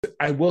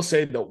I will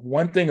say the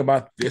one thing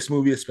about this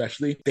movie,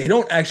 especially, they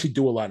don't actually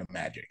do a lot of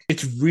magic.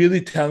 It's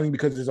really telling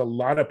because there's a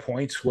lot of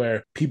points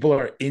where people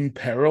are in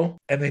peril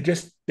and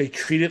they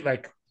treat it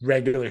like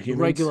regular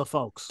humans. Regular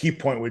folks. Key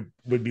point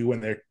would be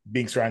when they're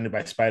being surrounded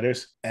by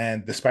spiders,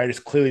 and the spiders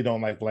clearly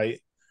don't like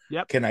light.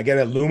 Yep. Can I get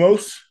a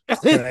Lumos?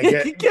 Can I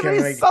get? Give Can me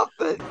I?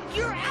 something.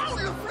 You're out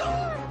on the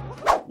floor.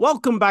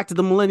 Welcome back to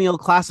the Millennial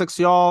Classics,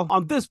 y'all.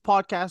 On this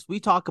podcast, we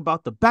talk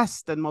about the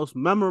best and most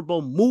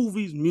memorable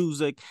movies,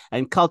 music,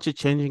 and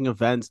culture-changing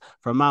events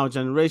from our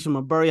generation.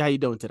 Maburi, how you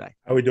doing today?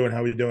 How we doing?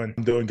 How we doing?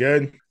 I'm doing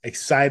good.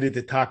 Excited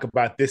to talk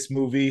about this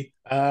movie.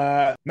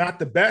 Not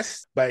the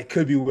best, but it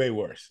could be way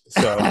worse.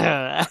 So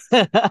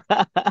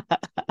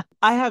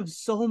I have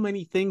so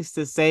many things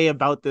to say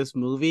about this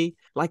movie.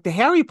 Like the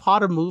Harry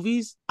Potter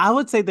movies, I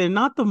would say they're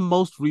not the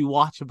most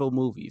rewatchable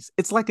movies.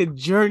 It's like a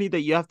journey that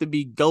you have to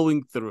be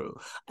going through.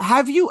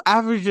 Have you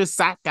ever just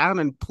sat down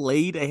and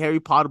played a Harry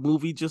Potter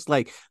movie just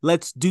like,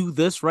 let's do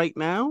this right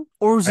now?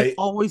 Or is it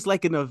always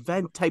like an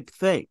event type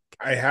thing?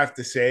 I have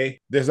to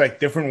say, there's like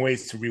different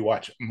ways to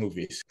rewatch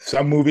movies.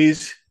 Some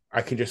movies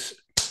I can just,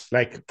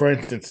 like, for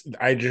instance,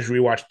 I just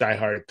rewatched Die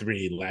Hard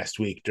 3 last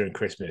week during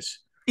Christmas.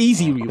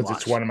 Easy Because rewatch.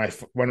 it's one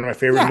of my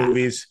favorite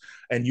movies,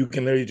 and you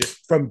can literally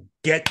just from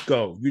get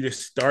go, you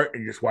just start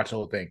and just watch the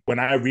whole thing. When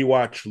I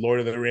rewatch Lord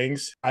of the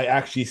Rings, I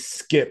actually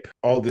skip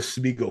all the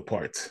Smeagol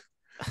parts.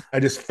 I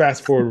just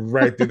fast forward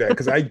right through that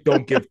because I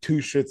don't give two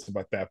shits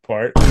about that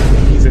part.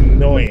 He's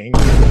annoying,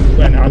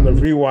 and on the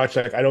rewatch,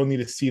 like I don't need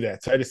to see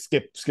that, so I just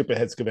skip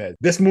ahead.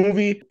 This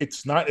movie,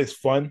 it's not as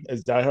fun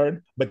as Die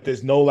Hard, but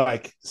there's no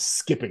like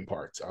skipping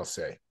parts. I'll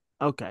say.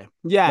 Okay.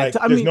 Yeah. Like,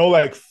 there's no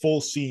like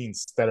full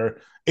scenes that are.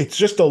 It's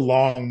just a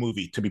long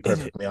movie, to be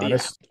perfectly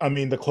honest. Yeah. I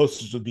mean, the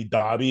closest would be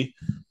Dobby,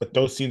 but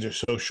those scenes are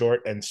so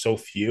short and so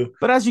few.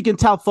 But as you can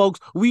tell, folks,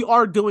 we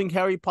are doing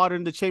Harry Potter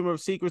and the Chamber of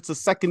Secrets, the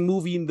second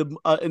movie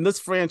in this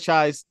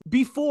franchise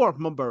before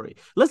Maburi.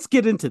 Let's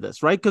get into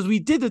this, right? Because we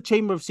did the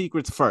Chamber of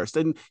Secrets first,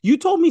 and you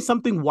told me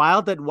something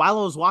wild that while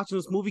I was watching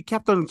this movie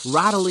kept on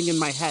rattling in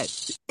my head.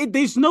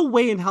 There's no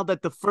way in hell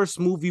that the first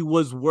movie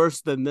was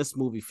worse than this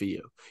movie for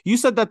you. You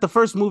said that the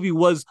first movie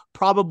was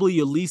probably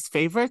your least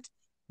favorite.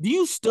 Do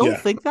you still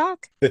think that?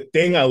 The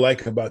thing I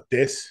like about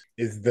this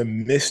is the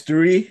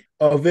mystery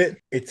of it.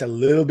 It's a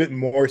little bit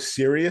more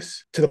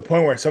serious to the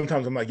point where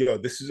sometimes I'm like, yo,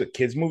 this is a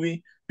kid's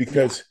movie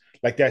because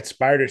like that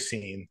spider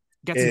scene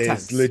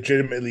is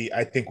legitimately,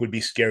 I think, would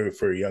be scary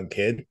for a young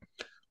kid.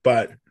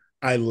 But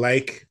I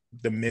like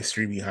the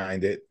mystery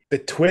behind it. The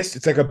twist,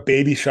 it's like a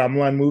baby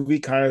Shyamalan movie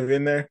kind of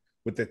in there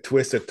with the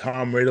twist that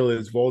Tom Riddle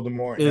is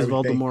Voldemort.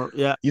 Voldemort,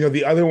 yeah. You know,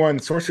 the other one,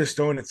 Sorcerer's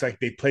Stone, it's like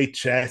they play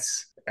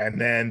chess. And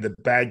then the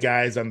bad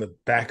guys on the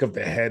back of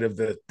the head of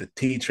the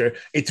teacher.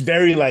 It's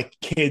very like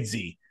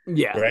kidsy.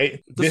 Yeah.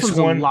 Right? This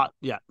one, a lot.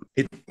 Yeah.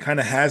 It kind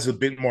of has a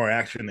bit more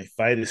action. They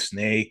fight a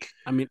snake.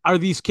 I mean, are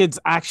these kids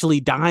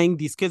actually dying?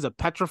 These kids are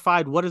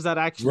petrified. What does that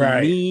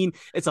actually mean?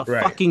 It's a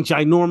fucking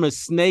ginormous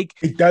snake.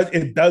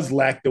 It does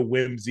lack the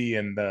whimsy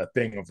and the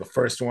thing of the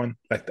first one.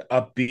 Like the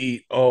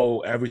upbeat,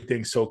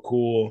 everything's so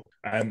cool.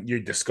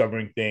 You're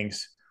discovering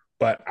things.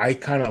 But I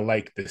kind of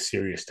like the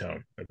serious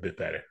tone a bit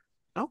better.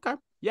 Okay.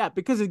 Yeah,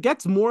 because it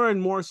gets more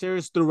and more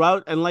serious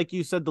throughout. And like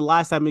you said the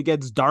last time, it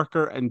gets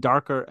darker and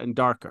darker and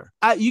darker.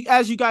 As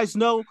you guys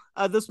know,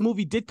 this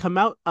movie did come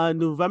out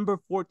November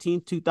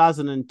 14th,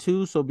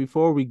 2002. So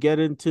before we get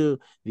into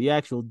the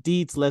actual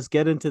deets, let's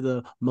get into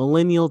the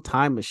Millennial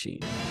Time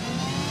Machine.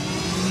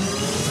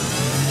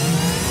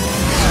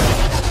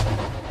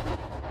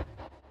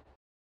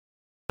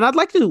 And I'd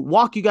like to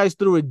walk you guys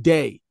through a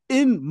day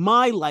in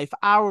my life,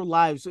 our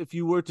lives, if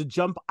you were to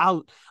jump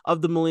out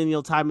of the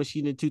Millennial Time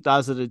Machine in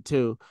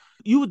 2002,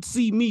 you would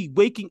see me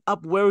waking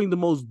up wearing the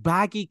most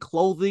baggy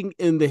clothing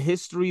in the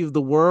history of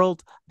the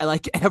world.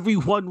 Like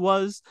everyone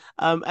was,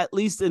 at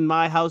least in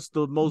my house,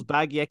 the most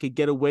baggy I could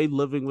get away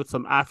living with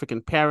some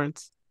African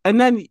parents. And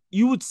then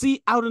you would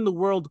see out in the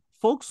world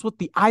folks with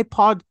the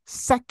iPod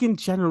second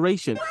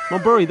generation.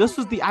 Maburi, this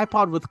was the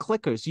iPod with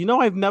clickers. You know,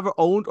 I've never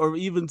owned or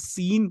even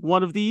seen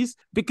one of these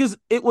because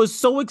it was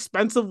so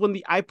expensive when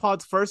the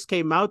iPods first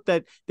came out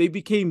that they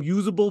became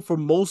usable for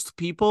most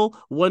people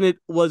when it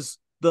was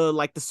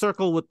the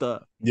circle with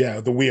the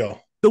wheel.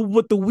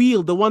 With the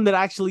wheel, the one that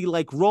actually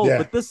like rolled. Yeah,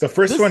 but the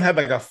first one had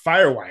like a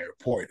Firewire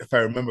port, if I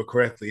remember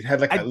correctly. It had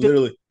like a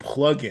literally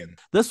plug-in.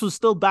 This was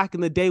still back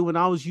in the day when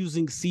I was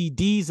using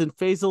CDs and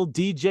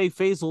DJ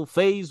Faisal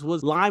Faze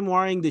was lime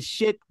wiring the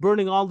shit,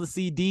 burning all the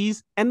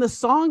CDs. And the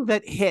song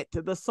that hit,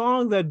 the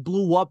song that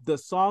blew up, the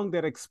song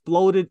that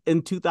exploded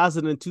in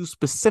 2002,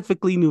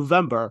 specifically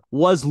November,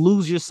 was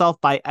Lose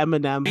Yourself by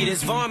Eminem.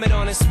 There's vomit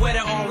on his sweater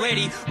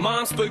already,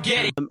 mom's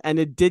spaghetti. And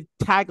it did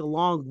tag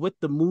along with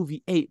the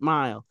movie 8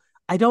 Mile.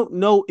 I don't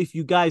know if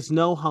you guys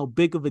know how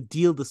big of a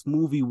deal this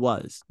movie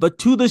was, but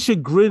to the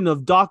chagrin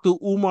of Dr.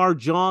 Umar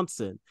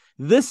Johnson,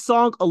 this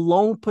song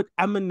alone put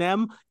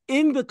Eminem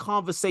in the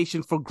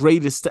conversation for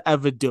greatest to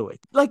ever do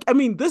it. Like, I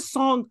mean, this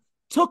song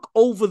took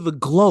over the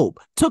globe,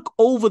 took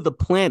over the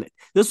planet.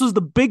 This was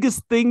the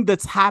biggest thing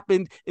that's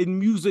happened in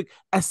music,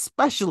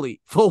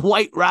 especially for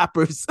white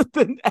rappers,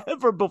 than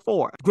ever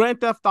before.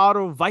 Grand Theft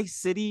Auto Vice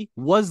City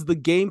was the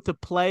game to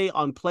play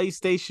on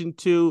PlayStation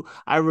 2.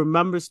 I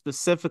remember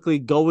specifically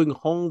going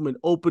home and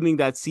opening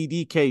that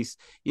CD case.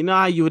 You know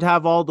how you would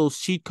have all those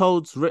cheat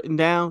codes written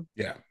down?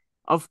 Yeah.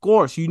 Of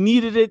course, you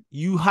needed it.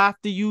 You have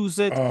to use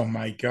it. Oh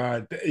my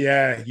God.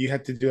 Yeah, you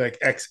had to do like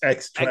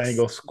XX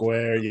triangle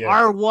square. Yeah.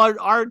 R1,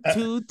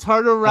 R2,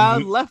 turn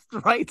around, we, left,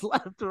 right.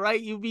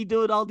 You be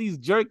doing all these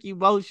jerk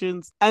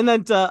emotions. And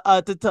then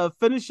to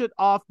finish it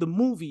off, the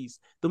movies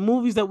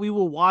that we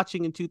were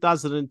watching in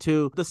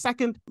 2002. The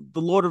second,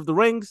 The Lord of the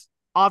Rings,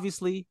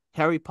 obviously,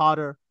 Harry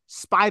Potter,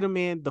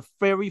 Spider-Man, the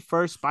very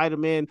first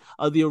Spider-Man,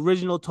 the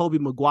original Tobey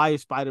Maguire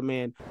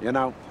Spider-Man. You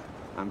know,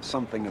 I'm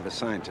something of a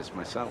scientist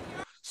myself.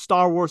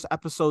 Star Wars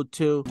Episode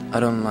 2. I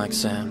don't like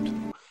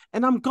sand.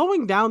 And I'm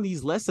going down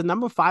these lists, and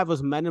number 5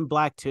 was Men in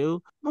Black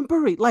 2.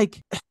 Mumbury,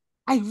 like,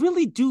 I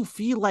really do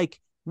feel like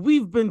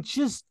we've been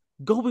just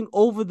going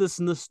over this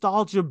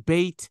nostalgia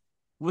bait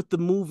with the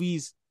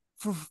movies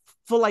for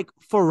like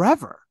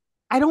forever.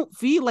 I don't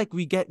feel like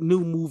we get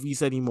new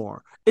movies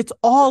anymore. It's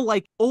all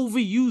like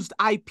overused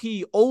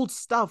IP, old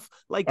stuff.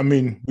 Like, I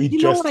mean, we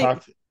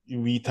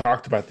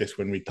talked about this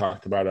when we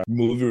talked about a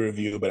movie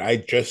review, but I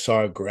just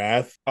saw a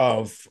graph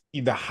of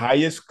the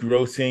highest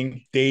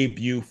grossing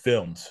debut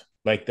films,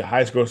 like the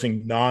highest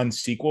grossing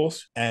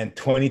non-sequels, and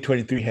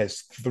 2023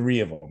 has 3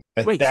 of them.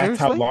 Wait, that's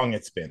seriously? how long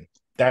it's been.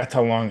 That's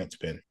how long it's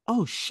been.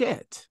 Oh,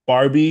 shit.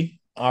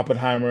 Barbie,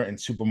 Oppenheimer, and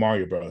Super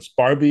Mario Bros.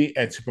 Barbie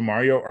and Super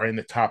Mario are in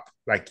the top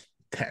like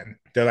 10.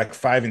 They're like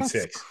 5 and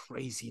 6.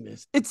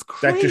 Craziness. It's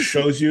crazy. That just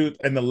shows you.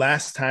 And the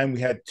last time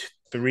we had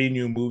 3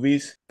 new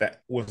movies,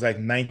 that was like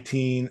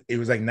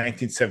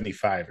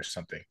 1975 or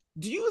something.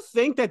 Do you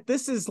think that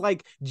this is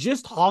like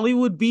just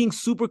Hollywood being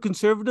super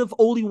conservative,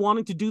 only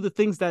wanting to do the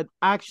things that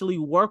actually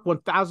work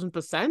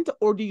 1000%?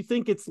 Or do you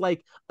think it's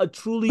like a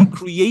truly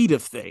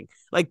creative thing?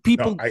 Like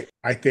people. No,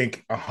 I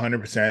think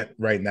 100%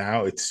 right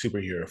now it's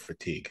superhero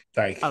fatigue.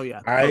 Like, oh, yeah.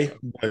 I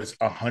was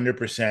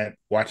 100%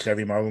 watched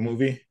every Marvel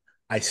movie.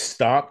 I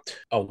stopped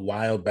a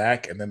while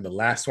back, and then the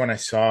last one I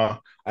saw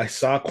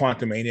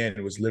Quantumania, and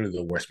it was literally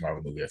the worst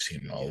Marvel movie I've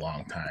seen in a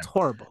long time. It's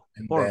horrible.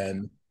 And horrible.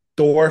 Then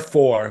Thor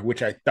 4,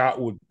 which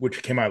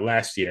came out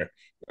last year,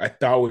 I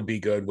thought would be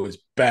good, was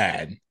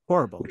bad.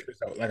 Horrible. Which was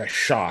like a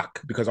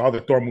shock because all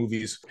the Thor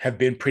movies have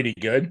been pretty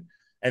good.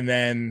 And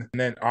then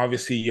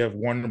obviously you have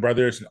Warner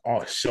Brothers and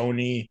all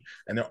Sony,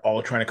 and they're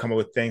all trying to come up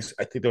with things.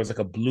 I think there was like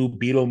a Blue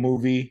Beetle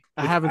movie.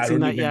 I haven't seen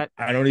that yet.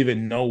 I don't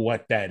even know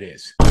what that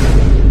is.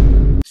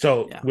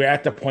 So we're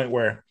at the point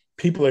where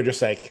people are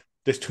just like,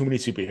 there's too many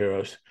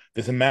superheroes.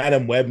 There's a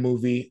Madam Web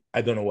movie.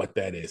 I don't know what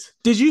that is.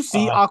 Did you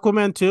see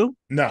Aquaman 2?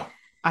 No.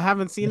 I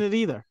haven't seen it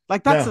either.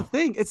 Like, that's the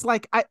thing. It's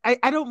like, I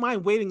don't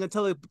mind waiting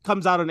until it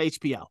comes out on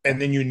HBO. And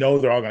then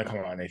they're all going to come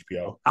out on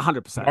HBO.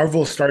 100%.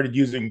 Marvel started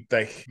using,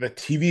 like, the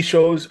TV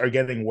shows are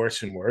getting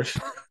worse and worse.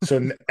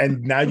 So,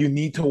 and now you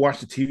need to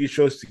watch the TV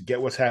shows to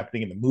get what's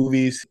happening in the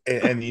movies.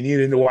 And you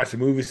need to watch the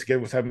movies to get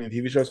what's happening in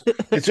TV shows.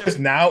 It's just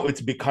now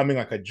it's becoming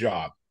like a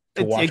job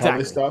to watch all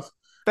this stuff.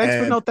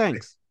 Thanks for no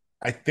thanks.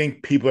 I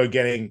think people are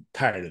getting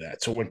tired of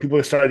that. So when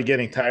people started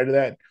getting tired of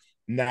that,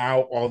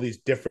 now all these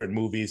different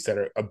movies that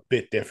are a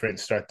bit different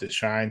start to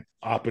shine.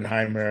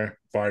 Oppenheimer,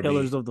 Barbie.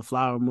 Killers of the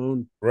Flower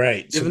Moon.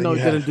 Right. Even though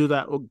it didn't do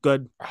that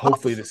good.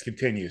 Hopefully this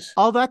continues.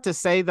 All that to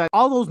say that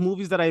all those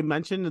movies that I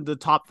mentioned in the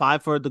top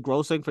 5 for the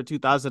grossing for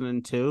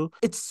 2002,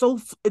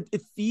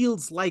 it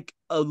feels like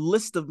a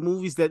list of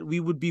movies that we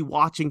would be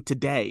watching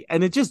today.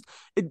 And it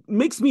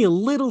makes me a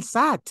little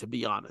sad, to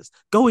be honest,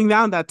 going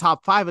down that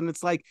top 5. And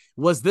it's like,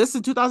 was this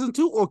in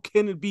 2002 or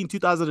can it be in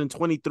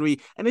 2023?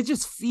 And it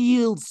just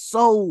feels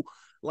so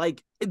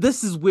like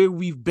this is where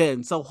we've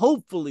been. So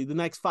hopefully the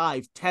next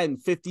 5, 10,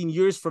 15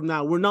 years from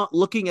now, we're not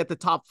looking at the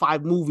top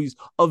 5 movies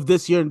of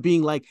this year and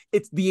being like,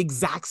 it's the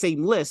exact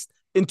same list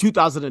in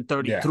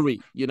 2033,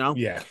 you know?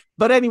 Yeah.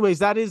 But anyways,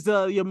 that is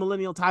your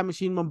Millennial Time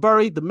Machine,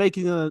 Mumbury.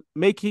 The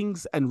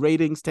makings and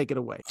ratings, take it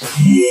away.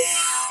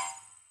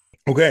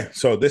 Okay,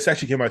 so this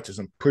actually came out to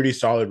some pretty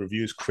solid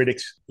reviews.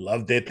 Critics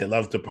loved it. They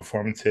loved the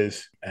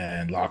performances,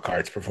 and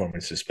Lockhart's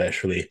performance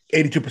especially.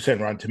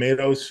 82% Rotten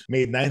Tomatoes,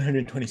 made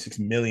 $926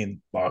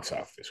 million box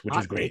office, which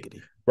is great.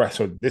 Diggity. Right,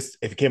 so this,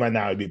 if it came out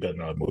now, it'd be better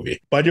than another movie.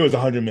 Budget was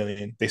 $100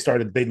 million. They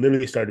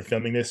literally started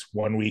filming this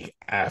 1 week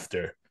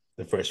after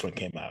the first one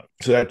came out.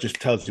 So that just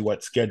tells you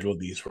what schedule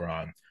these were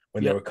on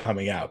when they were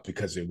coming out,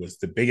 because it was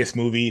the biggest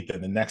movie, then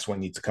the next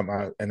one needs to come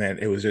out. And then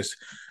it was just,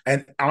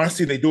 and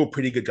honestly, they do a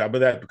pretty good job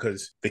of that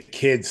because the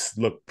kids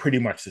look pretty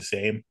much the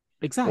same.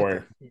 Exactly.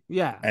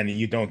 And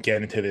you don't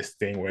get into this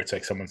thing where it's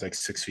like someone's like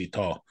 6 feet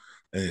tall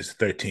and it's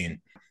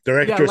 13.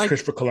 Director is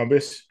Christopher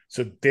Columbus.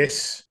 So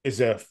this is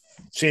a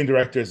same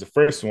director as the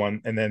first one.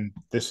 And then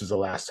this is the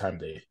last time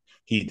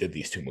he did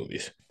these 2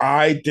 movies.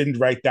 I didn't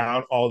write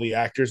down all the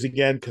actors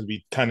again because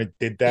we kind of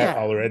did that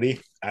already.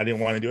 I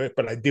didn't want to do it,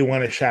 but I do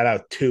want to shout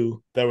out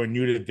 2 that were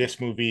new to this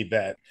movie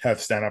that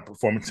have stand-up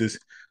performances.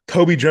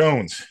 Toby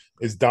Jones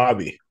is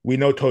Dobby. We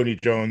know Tony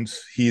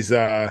Jones. He's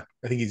I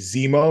think he's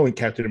Zemo in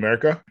Captain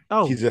America.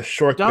 Oh, he's a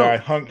short dope.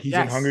 guy. He's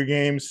in Hunger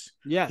Games.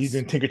 Yes. He's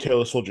in Tinker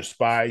Tailor Soldier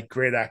Spy.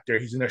 Great actor.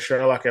 He's in a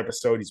Sherlock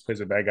episode. He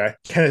plays a bad guy.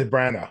 Kenneth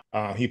Branagh.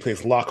 He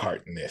plays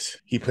Lockhart in this.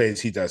 He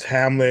does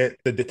Hamlet,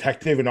 the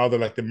detective, and all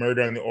the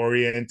Murder on the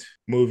Orient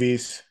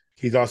movies.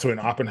 He's also in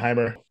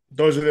Oppenheimer.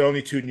 Those are the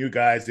only two new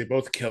guys. They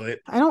both kill it.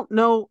 I don't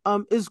know.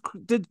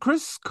 Did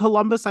Chris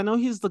Columbus? I know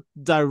he's the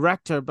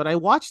director, but I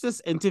watched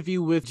this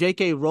interview with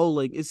JK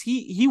Rowling.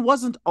 He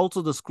wasn't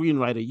also the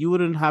screenwriter? You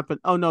wouldn't happen.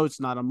 Oh no, it's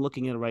not. I'm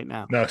looking at it right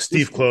now. No,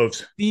 Steve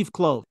Kloves. Steve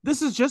Kloves.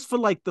 This is just for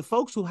the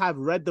folks who have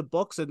read the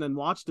books and then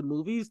watched the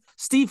movies.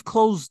 Steve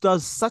Kloves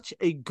does such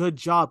a good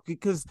job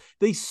because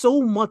there's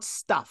so much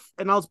stuff,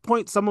 and I'll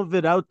point some of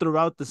it out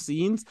throughout the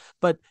scenes,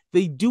 but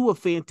they do a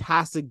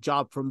fantastic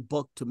job from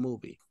book to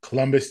movie.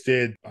 Columbus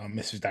did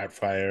Mrs.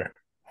 Doubtfire,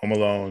 Home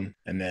Alone,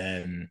 and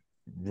then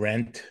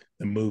Rent,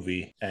 the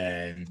movie,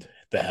 and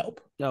The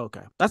Help. Oh,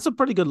 okay. That's a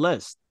pretty good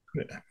list.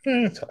 Yeah,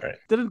 it's all right.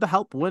 Didn't The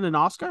Help win an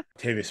Oscar?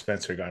 Octavia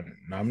Spencer got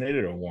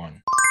nominated or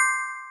won.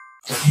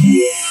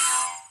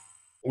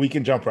 We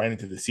can jump right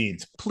into the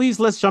scenes. Please,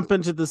 let's jump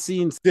into the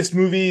scenes. This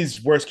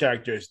movie's worst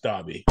character is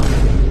Dobby.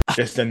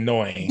 Just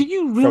annoying. Do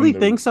you really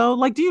think so?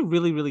 Do you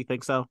really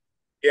think so?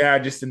 Yeah,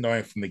 just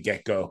annoying from the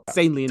get-go.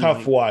 Insanely tough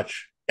annoying.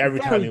 watch. Every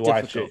time you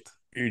watch difficult.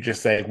 it, you're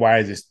just like, why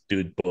is this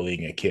dude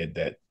bullying a kid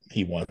that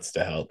he wants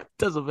to help?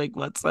 Doesn't make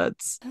much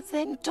sense.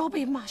 Then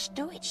Dobby must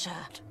do it, sir.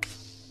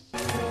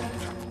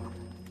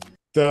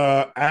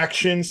 The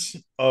actions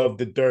of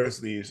the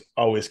Dursleys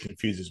always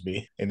confuses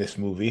me in this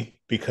movie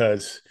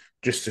because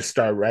just to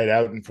start right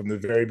out and from the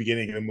very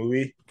beginning of the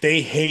movie,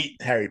 they hate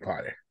Harry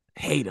Potter.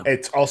 Hate him.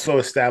 It's also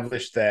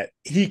established that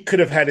he could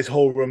have had his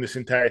whole room this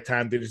entire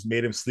time. They just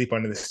made him sleep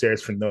under the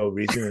stairs for no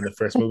reason in the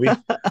first movie.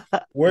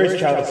 Where's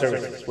child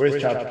services?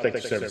 Where's child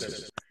protective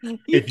services?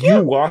 If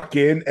you walk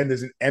in and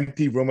there's an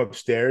empty room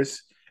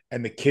upstairs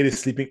and the kid is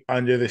sleeping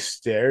under the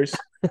stairs,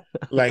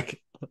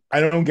 I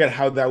don't get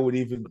how that would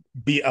even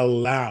be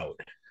allowed.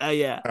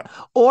 Yeah.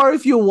 Or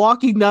if you're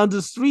walking down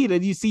the street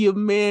and you see a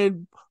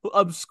man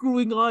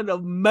screwing on a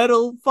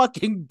metal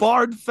fucking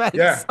barred fence.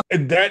 Yeah,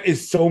 and that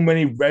is so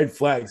many red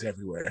flags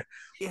everywhere.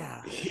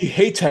 Yeah. He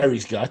hates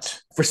Harry's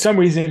guts. For some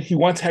reason, he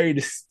wants Harry to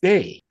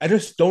stay. I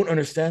just don't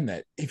understand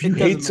that. If you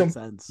hate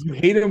you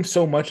hate him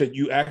so much that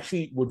you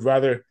actually would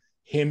rather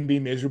him be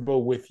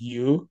miserable with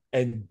you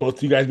and both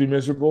of you guys be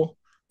miserable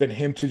than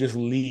him to just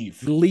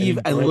leave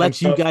and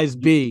let you guys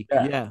be.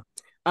 Yeah.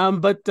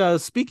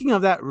 But speaking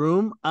of that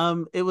room,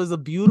 it was a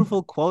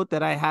beautiful quote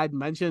that I had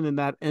mentioned in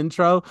that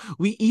intro.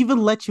 We even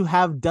let you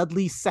have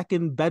Dudley's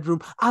second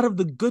bedroom out of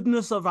the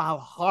goodness of our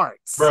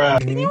hearts.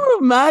 Bruh. Can you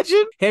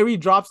imagine?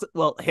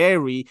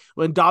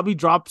 When Dobby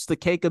drops the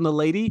cake on the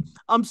lady,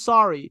 I'm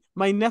sorry,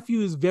 my nephew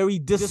is very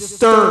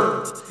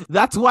disturbed.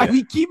 That's why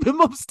we keep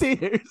him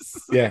upstairs.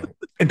 Yeah.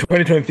 In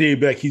 2023, he'd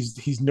be like,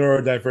 he's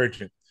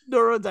neurodivergent.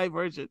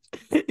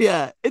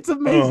 Yeah, it's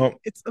amazing.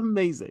 It's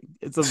amazing.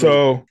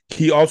 So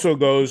he also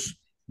goes,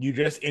 you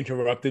just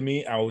interrupted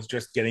me. I was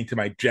just getting to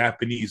my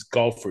Japanese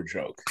golfer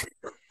joke.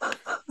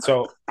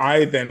 So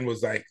I then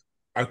was like,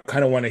 I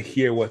kind of want to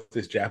hear what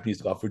this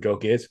Japanese golfer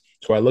joke is.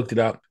 So I looked it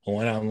up. I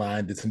went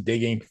online, did some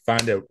digging,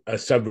 found a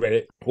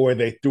subreddit where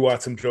they threw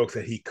out some jokes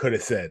that he could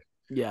have said.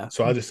 Yeah.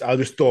 So I'll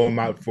just throw them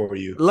out for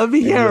you. Let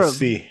me hear them.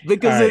 See.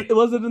 Because it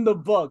wasn't in the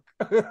book.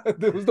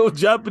 There was no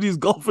Japanese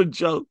golfer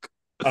joke.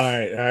 All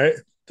right.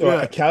 So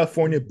a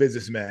California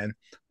businessman,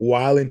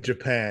 while in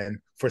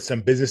Japan for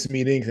some business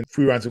meetings and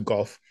free rounds of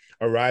golf,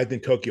 arrived in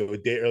Tokyo a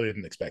day earlier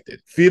than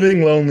expected.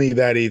 Feeling lonely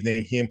that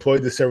evening, he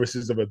employed the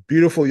services of a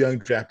beautiful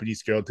young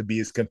Japanese girl to be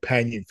his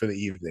companion for the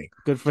evening.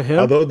 Good for him.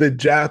 Although the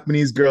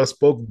Japanese girl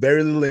spoke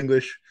very little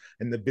English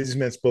and the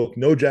businessman spoke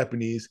no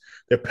Japanese,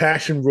 their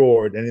passion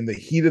roared, and in the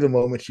heat of the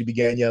moment, she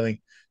began yelling,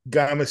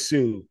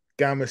 "Gamasu,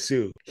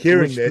 Gamasu."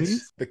 Hearing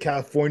this, the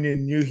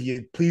Californian knew he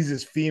had pleased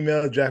his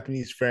female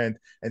Japanese friend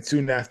and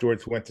soon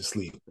afterwards went to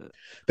sleep.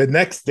 The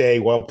next day,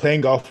 while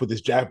playing golf with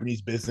his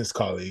Japanese business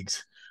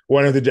colleagues,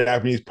 one of the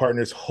Japanese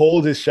partners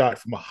holed his shot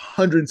from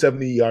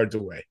 170 yards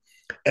away.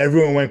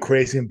 Everyone went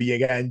crazy and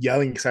began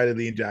yelling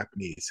excitedly in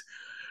Japanese.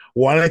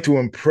 Wanting to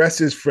impress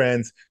his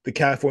friends, the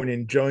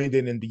Californian joined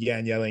in and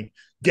began yelling,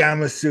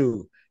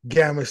 "Gamasu,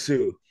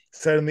 Gamasu."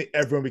 Suddenly,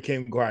 everyone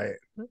became quiet.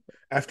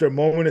 After a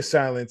moment of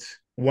silence,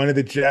 one of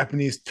the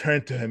Japanese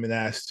turned to him and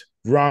asked,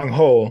 "Wrong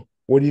hole?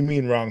 What do you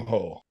mean wrong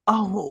hole?"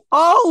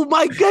 Oh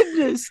my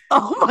goodness.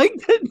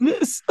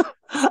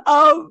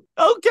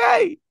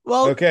 Okay.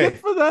 Well, good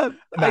for them.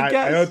 I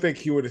guess. I don't think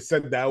he would have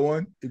said that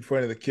one in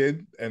front of the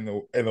kid and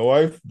the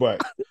wife,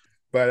 but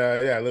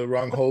yeah, a little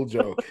wrong hole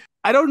joke.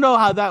 I don't know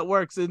how that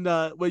works in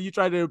when you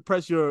try to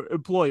impress your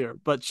employer,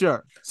 but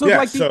sure.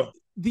 So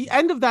the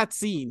end of that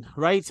scene,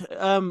 right?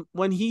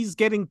 When he's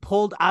getting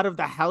pulled out of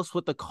the house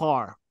with the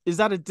car.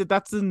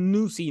 That's a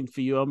new scene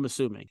for you, I'm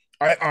assuming.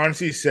 I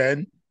honestly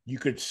said you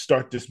could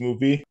start this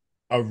movie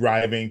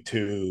arriving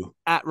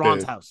at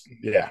Ron's house.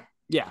 Yeah.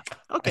 Yeah.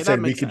 Okay. I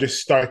said we could just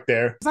start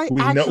there.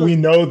 We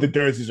know the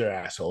Dursleys are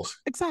assholes.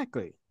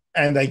 Exactly.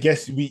 And I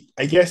guess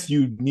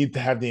you need to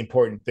have the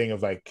important thing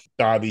of like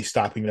Dobby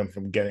stopping them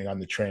from getting on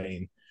the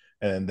train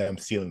and then them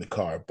stealing the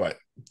car. But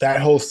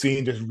that whole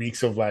scene just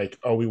reeks of like,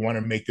 oh, we want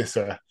to make this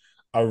a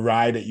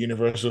ride at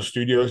Universal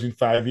Studios in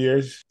 5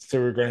 years. So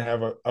we're gonna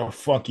have a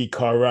funky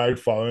car ride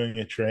following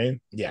a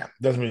train. Yeah,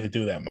 doesn't really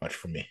do that much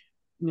for me.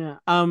 Yeah.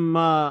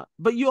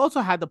 But you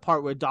also had the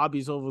part where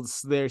Dobby's over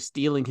there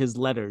stealing his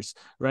letters,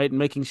 right? And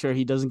making sure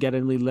he doesn't get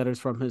any letters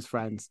from his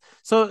friends.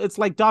 So it's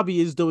like Dobby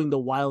is doing the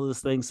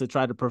wildest things to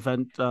try to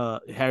prevent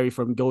Harry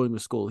from going to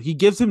school. He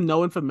gives him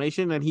no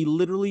information and he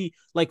literally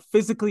like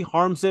physically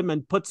harms him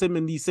and puts him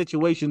in these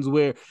situations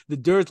where the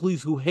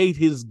Dursleys who hate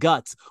his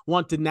guts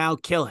want to now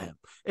kill him.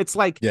 It's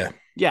like,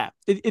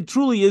 it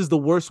truly is the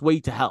worst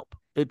way to help.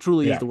 It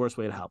truly is the worst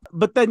way to help.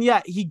 But then,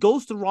 he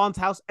goes to Ron's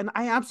house, and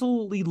I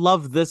absolutely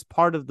love this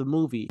part of the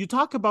movie. You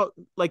talk about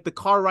like the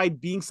car ride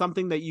being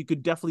something that you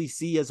could definitely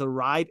see as a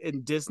ride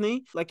in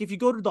Disney. Like if you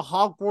go to the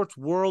Hogwarts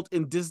world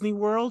in Disney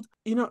World,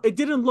 you know, it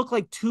didn't look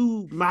like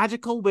too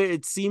magical where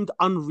it seemed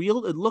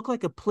unreal. It looked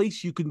like a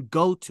place you can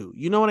go to.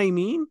 You know what I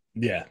mean?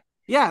 Yeah.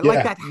 Yeah,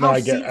 like that house. No,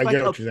 I get what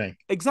you're saying.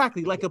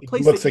 Exactly, like a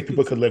place. It looks like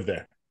people could live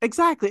there.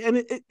 Exactly.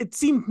 And it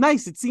seemed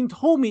nice. It seemed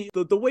homey.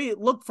 The way it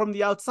looked from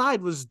the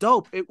outside was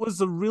dope. It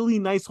was a really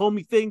nice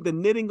homey thing. The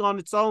knitting on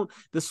its own,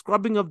 the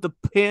scrubbing of the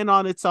pan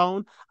on its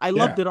own. I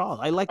loved it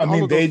all. I liked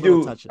all of those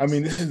little touches. I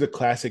mean, this is the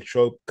classic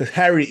trope because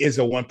Harry is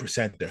a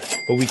 1%er,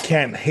 but we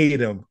can't hate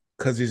him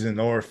because he's an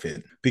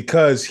orphan,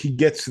 because he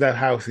gets to that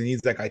house and he's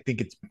like, I think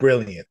it's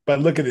brilliant. But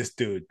look at this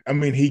dude. I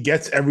mean, he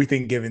gets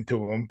everything given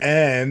to him.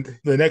 And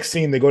the next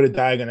scene, they go to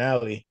Diagon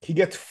Alley. He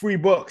gets free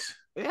books.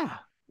 Yeah.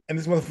 And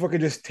this motherfucker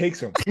just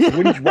takes them.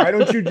 Why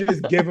don't you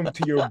just give them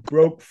to your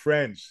broke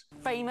friends?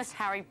 Famous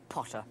Harry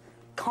Potter.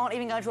 Can't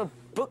even go to a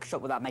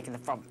bookshop without making the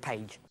front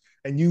page.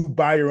 And you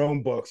buy your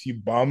own books, you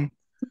bum.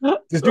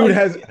 This dude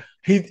has,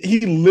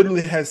 he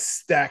literally has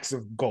stacks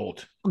of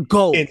gold.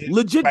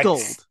 Legit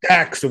gold.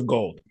 Stacks of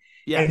gold.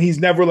 Yeah. And he's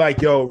never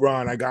like, yo,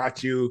 Ron, I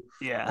got you.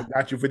 Yeah. I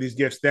got you for these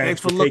gifts. Thanks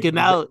for looking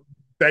out.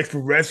 Thanks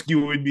for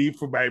rescuing me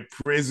from my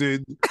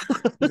prison.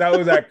 I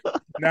was like,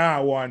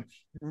 nah, Juan,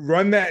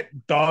 run that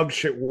dog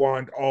shit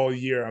wand all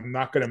year. I'm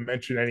not going to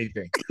mention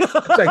anything.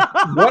 It's like,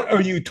 what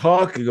are you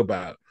talking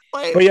about?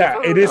 But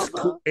yeah, it is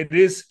cool. It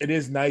is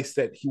nice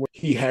that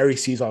Harry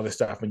sees all this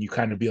stuff and you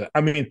kind of be like,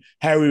 I mean,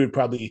 Harry would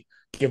probably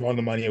give all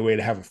the money away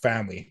to have a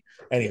family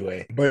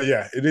anyway. But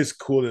yeah, it is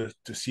cool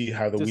to see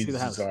how the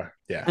Weasleys are.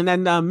 Yeah. And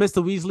then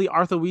Mr. Weasley,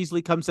 Arthur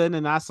Weasley, comes in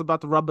and asks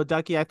about the rubber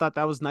ducky. I thought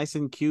that was nice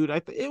and cute.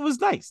 It was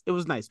nice. It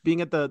was nice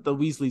being at the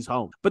Weasleys'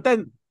 home. But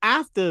then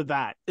after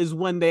that is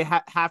when they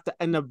have to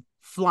end up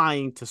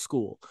flying to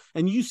school.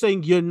 And you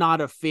saying you're not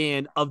a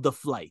fan of the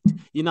flight.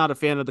 You're not a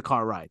fan of the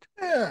car ride.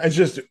 Yeah, it's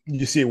just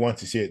you see it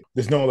once you see it.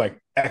 There's no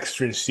like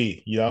extra to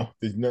see, you know?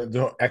 There's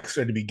no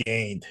extra to be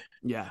gained.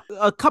 Yeah.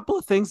 A couple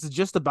of things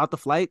just about the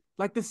flight,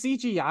 like the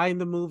CGI in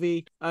the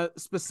movie,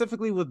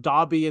 specifically with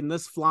Dobby and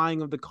this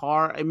flying of the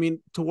car. I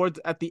mean, towards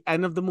at the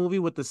end of the movie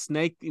with the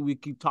snake, we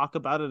could talk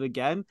about it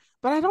again,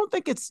 but I don't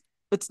think it's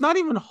not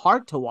even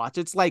hard to watch.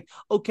 It's like,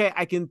 okay,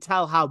 I can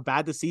tell how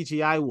bad the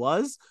CGI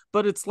was,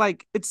 but it's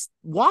like, it's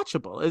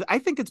watchable. I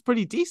think it's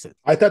pretty decent.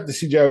 I thought the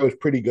CGI was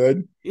pretty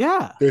good.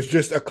 Yeah. There's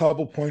just a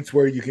couple points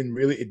where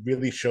it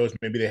really shows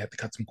maybe they have to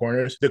cut some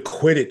corners. The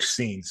Quidditch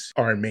scenes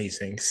are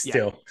amazing.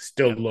 Still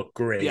look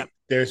great. Yeah.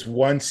 There's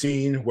one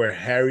scene where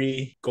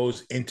Harry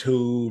goes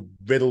into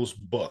Riddle's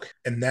book,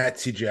 and that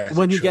CGI is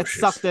when atrocious. He gets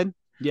sucked in.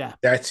 Yeah.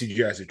 That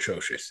CGI is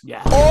atrocious.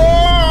 Yeah.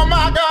 Oh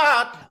my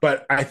God.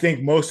 But I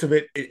think most of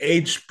it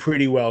aged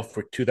pretty well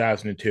for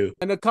 2002.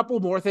 And a couple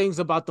more things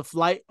about the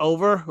flight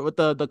over with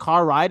the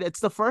car ride. It's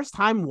the first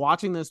time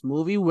watching this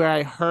movie where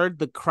I heard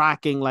the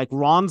cracking, like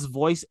Ron's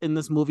voice in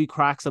this movie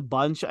cracks a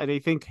bunch. And I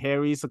think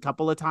Harry's a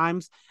couple of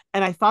times.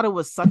 And I thought it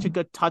was such a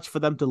good touch for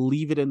them to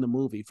leave it in the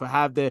movie, to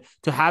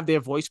have their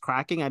voice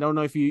cracking. I don't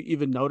know if you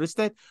even noticed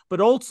it, but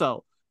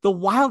also the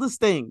wildest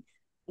thing,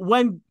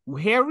 when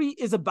Harry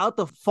is about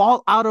to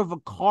fall out of a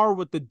car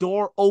with the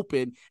door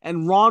open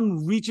and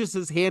Ron reaches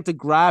his hand to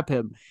grab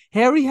him,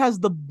 Harry has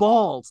the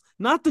balls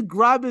not to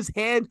grab his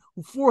hand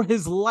for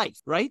his life,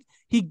 right?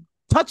 He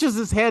touches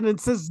his hand and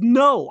says,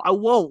 no, I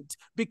won't,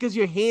 because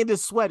your hand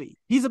is sweaty.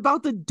 He's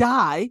about to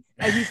die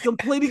and he's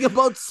complaining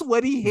about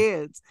sweaty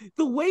hands.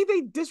 The way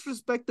they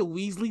disrespect the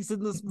Weasleys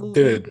in this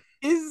movie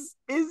is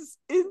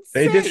insane.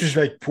 They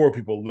disrespect poor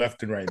people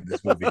left and right in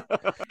this movie.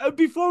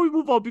 Before we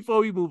move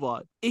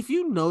on, if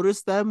you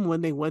notice them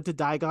when they went to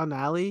Diagon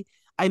Alley,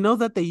 I know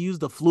that they used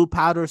the flu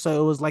powder,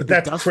 so it was like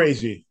that's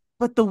crazy.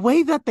 But the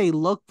way that they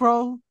look,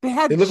 bro,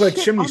 they look like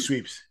chimney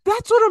sweeps.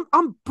 That's what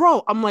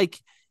I'm like,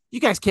 you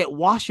guys can't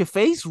wash your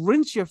face,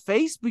 rinse your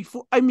face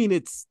before. I mean,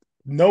 it's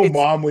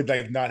mom would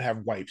like not have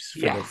wipes for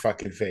their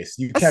fucking face.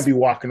 You can't be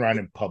walking around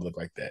in public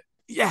like that.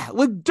 Yeah,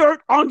 with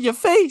dirt on your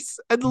face.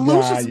 And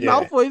Lucius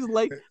Malfoy's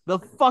like the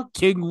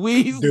fucking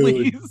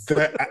Weasleys.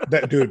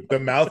 Dude, the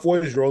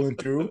Malfoy is rolling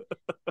through.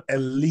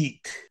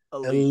 Elite.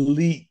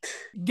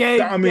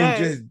 Gang, I mean,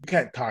 just you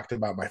can't talk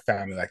about my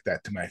family like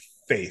that to my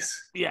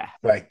face. Yeah.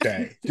 Like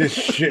that. Just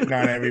shitting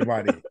on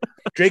everybody.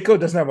 Draco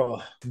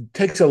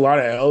takes a lot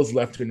of L's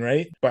left and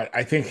right, but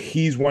I think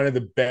he's one of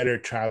the better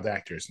child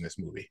actors in this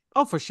movie.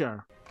 Oh, for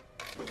sure.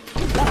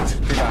 What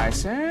did I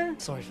say?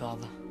 Sorry,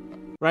 father.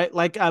 Right?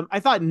 Like, I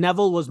thought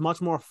Neville was much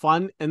more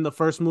fun in the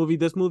first movie.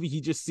 This movie,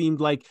 he just seemed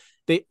like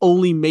they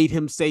only made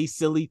him say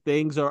silly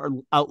things or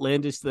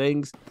outlandish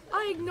things.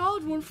 I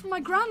ignored one from my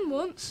gran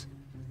once.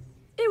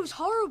 It was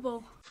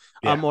horrible.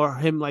 Yeah. Or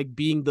him like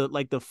being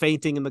the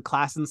fainting in the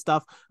class and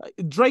stuff.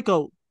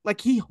 Draco, like,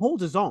 he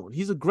holds his own.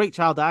 He's a great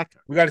child actor.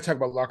 We got to talk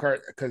about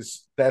Lockhart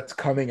because that's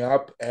coming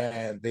up,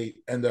 and they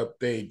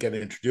get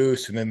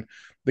introduced, and then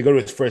they go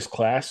to his first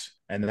class,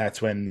 and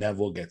that's when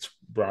Neville gets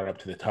brought up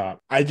to the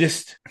top.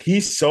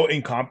 He's so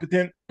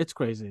incompetent. It's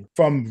crazy.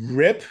 From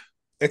rip,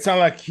 it's not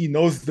like he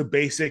knows the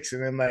basics,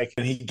 and then like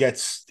when he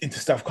gets into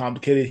stuff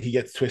complicated, he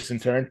gets twist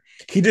and turn.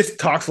 He just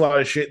talks a lot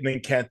of shit and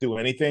then can't do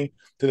anything,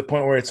 to the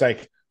point where it's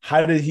like,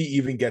 how did he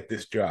even get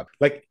this job?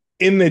 Like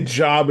in the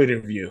job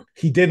interview,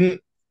 he didn't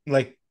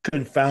like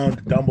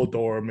confound Dumbledore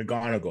or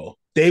McGonagall.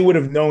 They would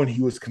have known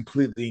he was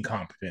completely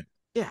incompetent.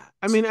 Yeah,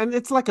 I mean, and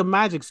it's like a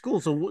magic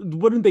school, so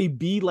wouldn't they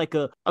be like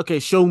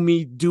show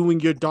me doing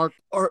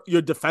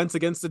your defense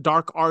against the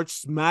dark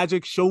arts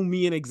magic, show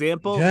me an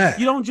example? Yeah.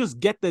 You don't just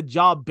get the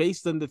job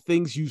based on the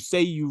things you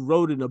say you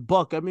wrote in a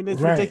book. I mean,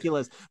 it's right.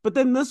 ridiculous. But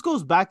then this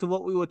goes back to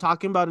what we were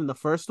talking about in the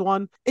first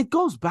one. It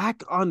goes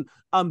back on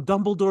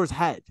Dumbledore's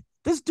head.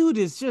 This dude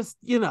is just,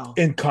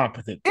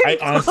 incompetent. I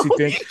honestly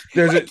think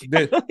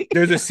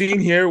there's a scene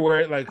here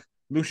where like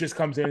Lucius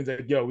comes in and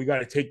says, "Yo, we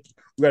gotta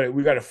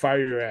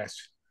fire your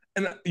ass,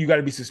 and you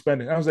gotta be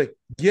suspended." And I was like,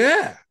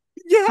 "Yeah,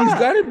 he's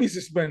gotta be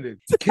suspended."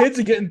 Kids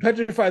are getting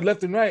petrified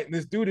left and right, and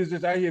this dude is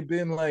just out here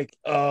being like,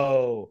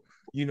 "Oh,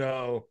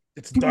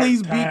 it's dark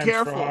Please times be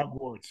careful. for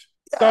Hogwarts.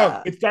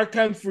 Stop. It's dark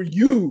times for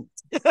you."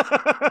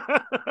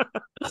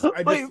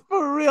 Wait,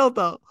 for real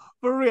though.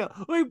 For real.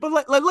 Wait,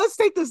 but let's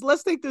take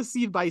this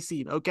scene by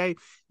scene, okay?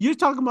 You're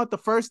talking about the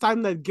first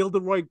time that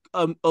Gilderoy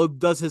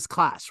does his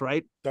class,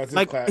 right?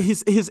 Class.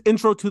 His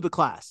intro to the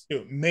class.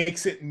 It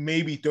makes it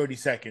maybe 30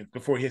 seconds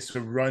before he has to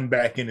run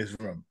back in his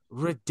room.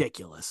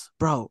 Ridiculous,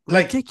 bro.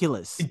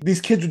 Ridiculous. These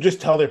kids would just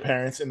tell their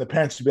parents, and the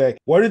parents would be like,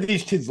 "What are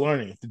these kids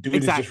learning?" If the dude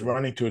is just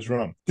running to his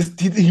room.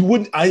 He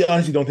wouldn't. I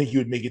honestly don't think he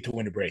would make it to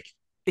winter break.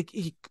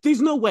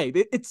 There's no way.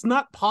 It's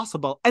not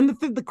possible. And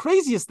the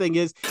craziest thing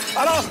is,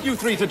 I'll ask you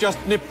three to just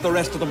nip the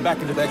rest of them back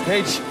into their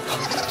cage.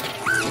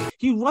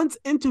 he runs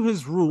into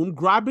his room,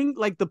 grabbing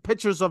like the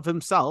pictures of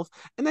himself,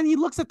 and then he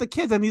looks at the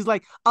kids and he's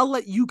like, "I'll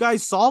let you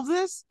guys solve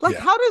this." Like,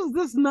 how is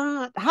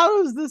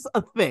this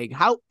a thing?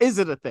 How is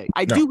it a thing?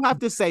 I do have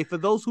to say, for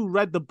those who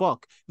read the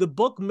book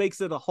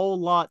makes it a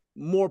whole lot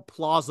more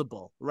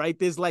plausible, right?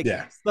 There's like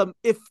some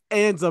if,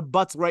 ands, or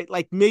buts, right?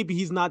 Like maybe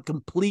he's not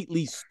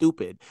completely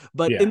stupid,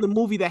 but in the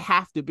movie they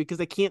have to, because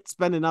they can't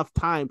spend enough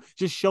time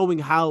just showing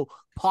how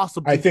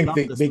possible. I think I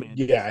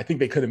think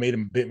they could have made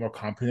him a bit more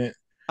competent.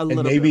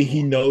 And maybe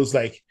he knows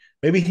like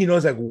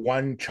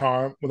one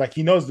charm, like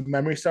he knows the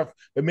memory stuff,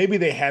 but maybe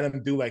they had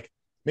him do like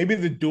maybe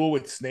the duel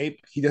with Snape,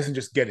 he doesn't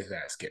just get his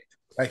ass kicked.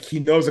 Like he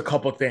knows a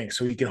couple things,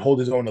 so he can hold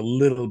his own a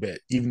little bit,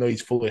 even though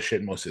he's full of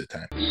shit most of the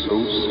time.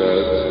 So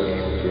sad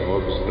Steve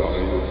Jobs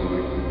died of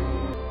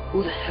ligma.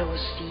 Who the hell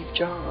is Steve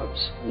Jobs?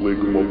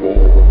 Ligma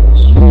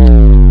balls.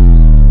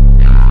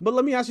 But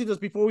let me ask you this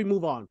before we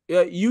move on.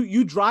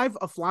 You drive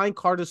a flying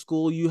car to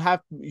school. You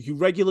have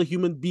regular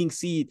human being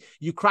seed.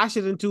 You crash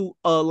it into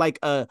like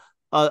a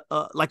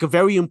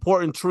very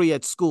important tree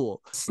at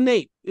school.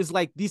 Snape is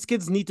like, these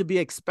kids need to be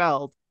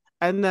expelled,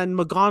 and then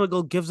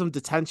McGonagall gives them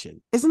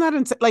detention. Isn't that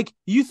insane? Like,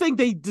 you think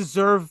they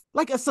deserve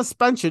like a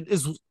suspension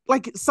is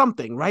like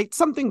something, right?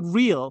 Something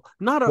real,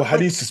 not a. Well, how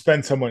do you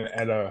suspend someone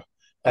at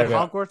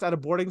Hogwarts, at a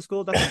boarding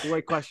school? That's a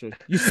great question.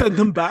 You send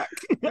them back.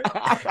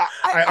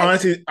 I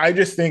honestly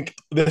just think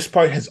this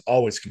part has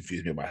always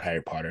confused me about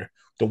Harry Potter.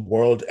 The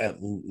world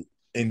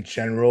in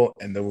general,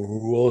 and the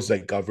rules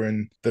that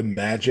govern the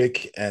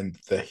magic and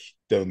the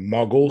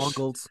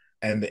muggles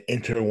and the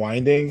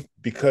intertwining,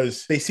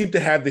 because they seem to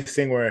have this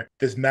thing where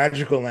there's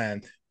magical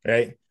land,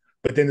 right?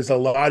 But then there's a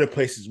lot of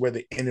places where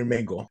they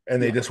intermingle and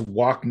they just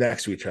walk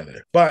next to each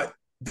other. But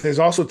there's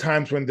also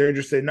times when they're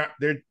just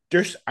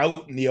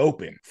out in the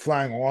open,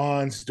 flying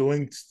wands,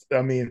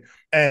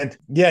 and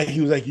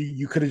he was like,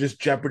 you could have just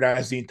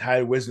jeopardized the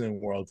entire Wizarding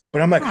world.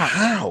 But I'm like,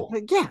 how?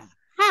 Yeah,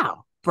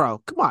 how,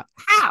 bro? Come on,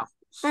 how?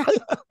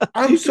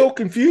 I'm so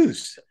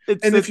confused.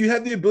 If you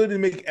have the ability to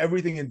make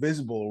everything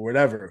invisible or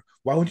whatever,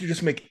 why wouldn't you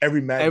just make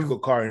every magical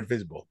car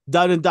invisible?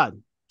 Done and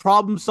done.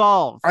 Problem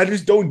solved. I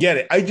just don't get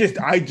it. I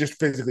just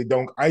physically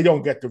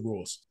don't get the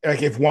ruls.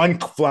 Like, if one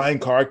flying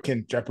car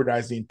can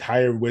jeopardize the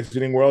entire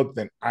Wizarding world,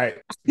 then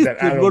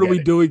what are we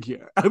doing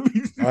here? I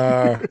mean,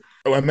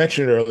 I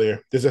mentioned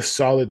earlier, there's a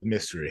solid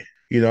mystery.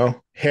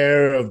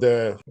 Hair of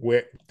the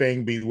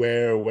thing,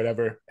 beware, or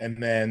whatever,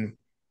 and then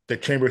the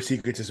Chamber of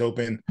Secrets is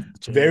open.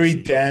 Very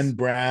Dan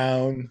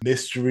Brown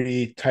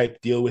mystery type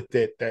deal with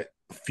it that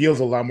feels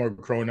a lot more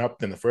grown up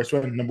than the first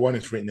one. Number one,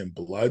 it's written in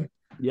blood.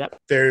 Yep.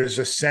 There's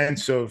a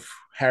sense of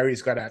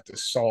Harry's got to have to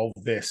solve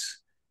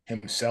this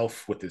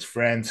himself with his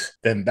friends,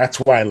 then that's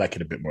why I like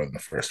it a bit more than the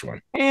first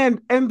one.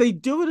 And they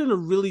do it in a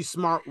really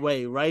smart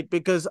way, right?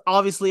 Because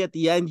obviously at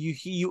the end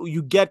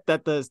you get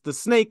that the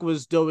snake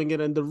was doing it,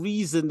 and the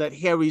reason that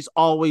Harry's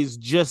always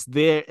just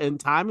there in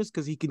time is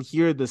because he can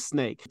hear the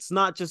snake. It's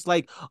not just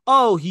like,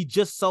 oh, he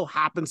just so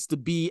happens to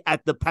be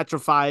at the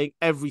petrifying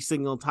every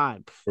single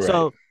time. Right.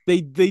 So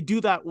they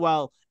do that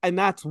well, and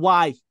that's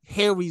why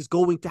Harry's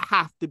going to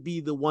have to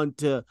be the one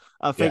to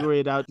figure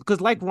it out.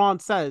 Because like Ron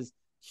says,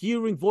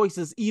 hearing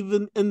voices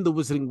even in the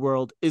wizarding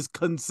world is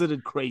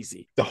considered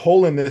crazy. The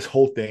hole in this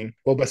whole thing,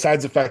 well,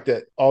 besides the fact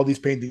that all these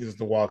paintings on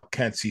the wall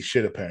can't see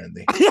shit,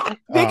 apparently. Yeah,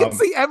 they can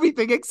see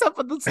everything except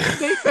for the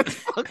snake that's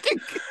fucking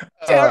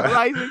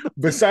terrorizing.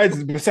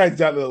 Besides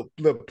that little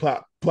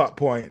plot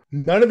point,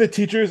 none of the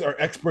teachers are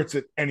experts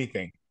at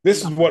anything.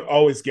 This is what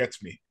always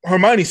gets me.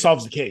 Hermione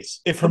solves the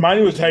case. If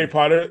Hermione was Harry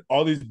Potter,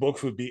 all these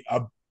books would be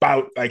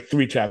about like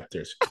 3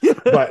 chapters.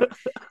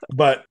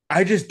 But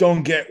I just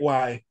don't get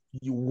why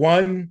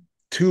you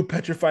 2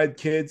 petrified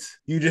kids,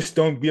 you just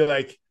don't be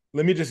like,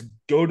 let me just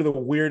go to the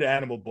weird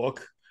animal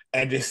book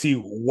and just see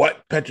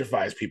what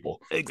petrifies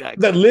people.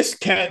 Exactly. The list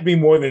can't be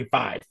more than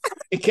 5.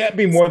 It can't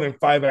be more than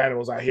 5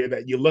 animals out here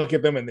that you look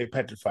at them and they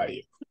petrify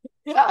you.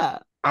 Yeah.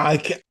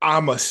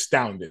 I'm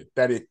astounded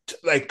that it,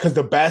 like, because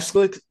the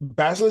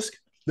basilisk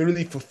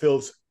literally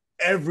fulfills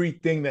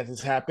everything that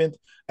has happened.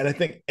 And I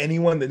think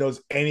anyone that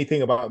knows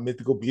anything about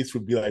mythical beasts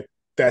would be like,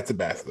 that's a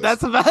basilisk.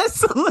 That's a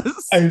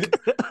basilisk.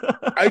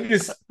 I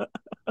just,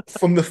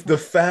 from the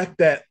fact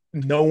that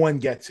no one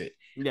gets it.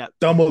 Yeah.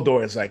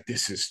 Dumbledore is like,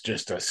 this is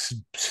just a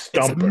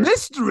stumper. It's a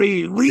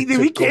mystery.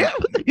 We can't.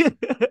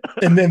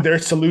 And then their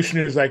solution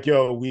is like,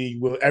 yo,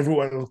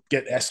 everyone will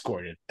get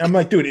escorted. I'm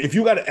like, dude, if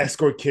you got to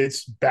escort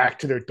kids back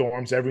to their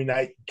dorms every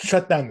night,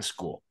 shut down the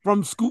school.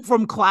 From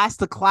class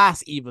to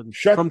class, even.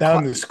 Shut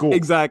down the school.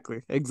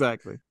 Exactly.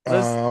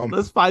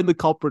 Let's find the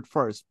culprit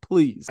first,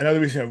 please. Another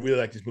reason I really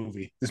like this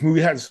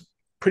movie has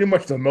pretty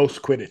much the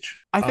most Quidditch.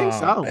 I think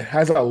so. It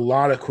has a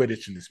lot of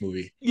Quidditch in this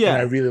movie. Yeah. And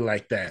I really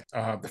like that.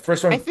 The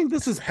first one, I think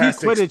this is peak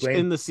Quidditch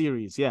in the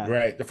series. Yeah.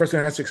 Right. The first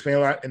one has to explain a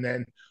lot. And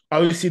then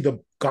obviously the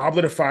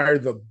Goblet of Fire,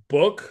 the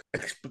book,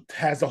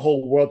 has the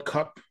whole World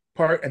Cup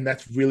part, and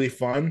that's really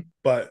fun.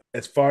 But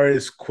as far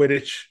as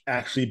Quidditch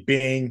actually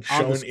being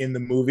shown in the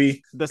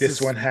movie,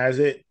 this one has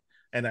it.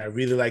 And I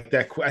really like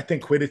that. I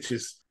think Quidditch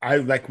is,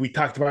 we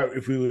talked about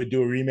if we would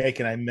do a remake,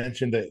 and I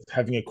mentioned that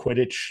having a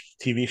Quidditch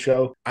TV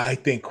show, I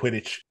think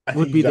Quidditch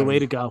would be the way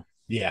to go.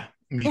 Yeah,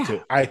 me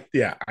too. I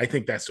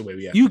think that's the way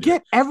we have to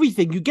get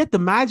everything. You get the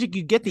magic,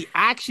 you get the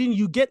action,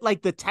 you get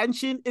like the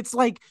tension. It's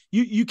like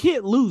you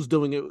can't lose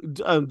doing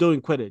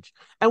Quidditch.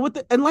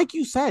 And like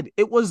you said,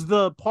 it was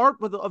the part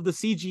of the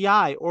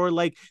CGI or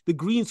like the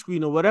green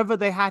screen or whatever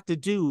they had to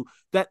do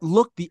that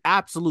looked the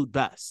absolute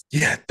best.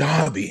 Yeah,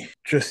 Dobby,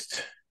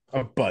 just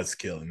a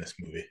buzzkill in this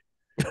movie.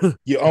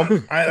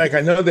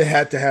 I know they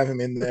had to have him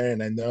in there,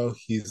 and I know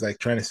he's like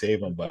trying to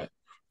save him, but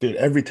dude,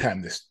 every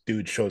time this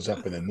dude shows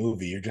up in the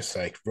movie, you're just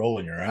like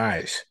rolling your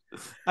eyes.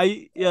 So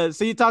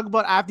you talk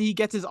about after he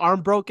gets his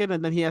arm broken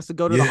and then he has to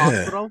go to the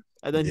hospital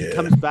and then he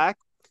comes back.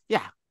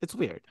 Yeah, it's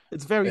weird.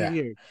 It's very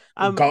weird.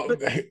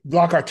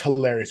 Lockhart's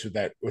hilarious with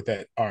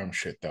that arm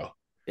shit though.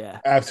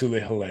 Yeah,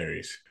 absolutely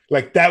hilarious.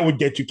 Like that would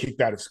get you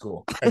kicked out of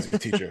school as a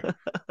teacher.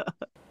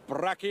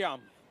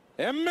 Brachiam.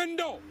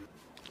 Emendo.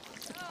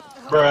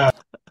 Bruh.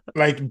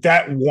 Like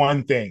that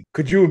one thing.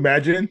 Could you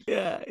imagine?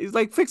 Yeah. He's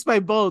like, fix my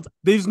bones.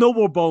 There's no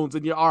more bones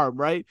in your arm,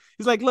 right?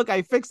 He's like, look,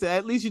 I fixed it.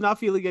 At least you're not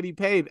feeling any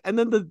pain. And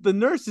then the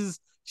nurse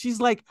she's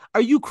like,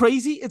 are you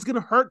crazy? It's going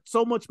to hurt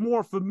so much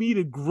more for me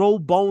to grow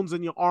bones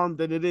in your arm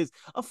than it is.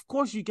 Of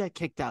course you get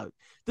kicked out.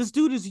 This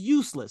dude is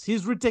useless.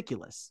 He's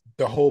ridiculous.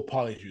 The whole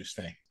Polyjuice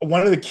thing.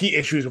 One of the key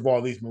issues of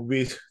all these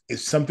movies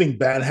is something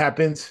bad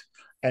happens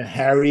and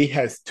Harry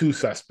has 2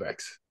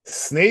 suspects.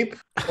 Snape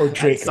or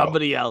Draco?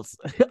 Somebody else.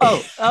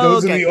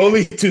 Those are the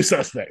only 2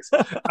 suspects.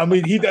 I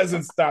mean, he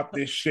doesn't stop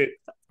this shit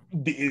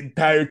the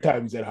entire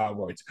time he's at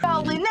Hogwarts.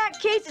 Well, in that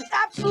case, it's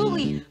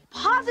absolutely,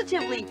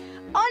 positively,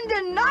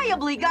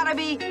 undeniably gotta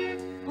be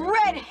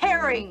red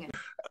herring.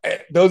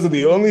 Those are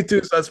the only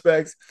 2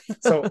 suspects.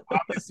 So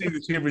obviously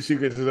the Chamber of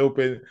Secrets is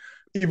open.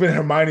 Even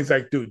Hermione's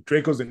like, dude,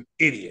 Draco's an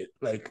idiot.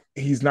 Like,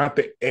 he's not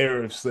the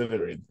heir of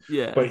Slytherin.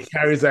 Yeah. But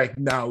Harry's like,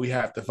 no, we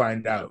have to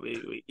find out.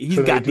 He's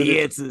got the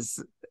answers.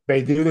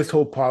 They do this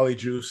whole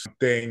Polyjuice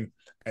thing,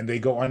 and they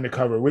go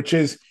undercover,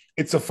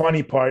 it's a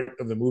funny part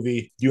of the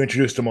movie. You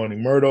introduce the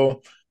Moaning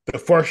Myrtle. The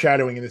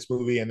foreshadowing in this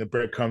movie and the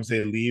breadcrumbs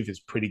they leave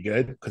is pretty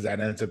good because that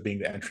ends up being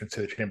the entrance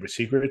to the Chamber of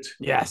Secrets.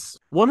 Yes.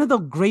 One of the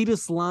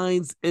greatest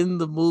lines in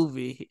the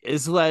movie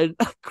is when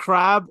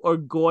Crabbe or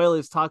Goyle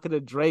is talking to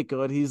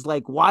Draco and he's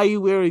like, why are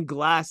you wearing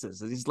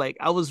glasses? And he's like,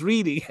 I was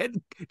reading.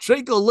 And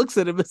Draco looks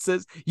at him and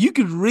says, you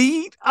can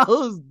read? I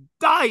was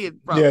dying,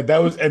 bro. Yeah, that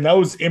was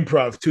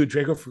improv too.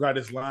 Draco forgot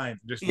his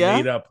line, just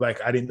made up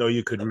like, I didn't know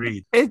you could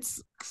read.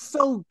 It's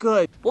so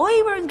good. Why are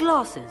you wearing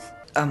glasses?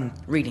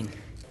 Reading.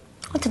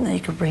 I didn't know you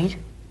could read.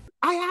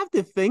 I have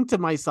to think to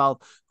myself,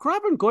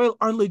 Crabbe and Goyle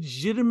are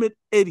legitimate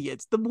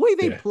idiots. The way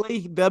they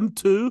play them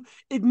too,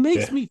 it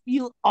makes me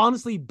feel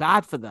honestly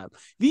bad for them.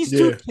 These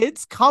two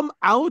kids come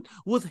out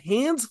with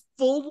hands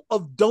full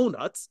of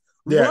donuts.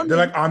 Yeah, they're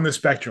like on the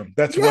spectrum.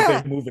 That's what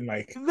they're moving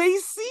like. They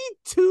see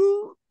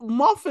two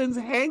muffins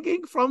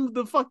hanging from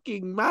the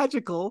fucking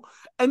magical,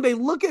 and they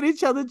look at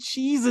each other,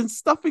 cheese and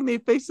stuffing their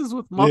faces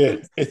with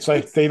muffins. Yeah, it's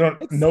like they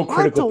don't no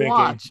critical thinking.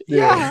 Watch.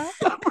 Yeah,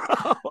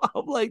 bro.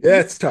 I'm like,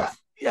 it's tough.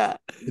 Yeah,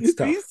 it's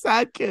tough. These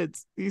sad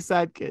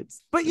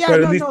kids. But yeah,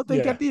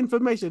 they get the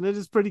information. It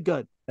is pretty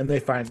good. And they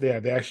find, they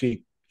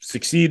actually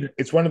succeed.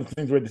 It's one of the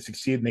things where they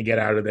succeed and they get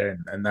out of there,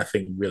 and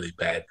nothing really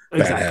bad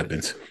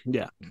happens.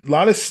 Yeah, a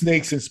lot of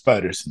snakes and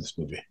spiders in this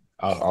movie.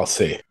 I'll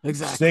say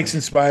exactly. Snakes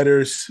and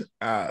spiders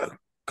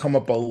come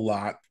up a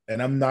lot,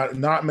 and I'm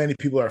not many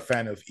people are a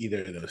fan of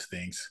either of those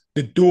things.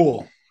 The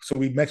duel. So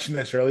we mentioned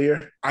this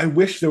earlier. I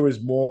wish there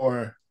was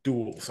more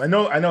duels. I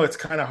know it's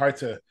kind of hard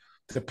to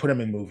put them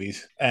in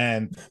movies,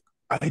 and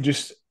I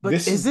just. But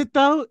is it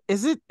though?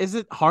 Is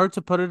it hard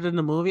to put it in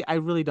a movie? I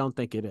really don't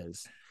think it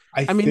is.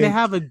 I mean, they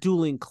have a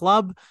dueling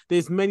club.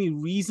 There's many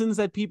reasons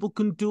that people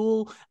can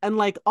duel. And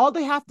like, all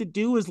they have to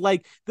do is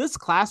like, this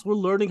class, we're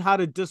learning how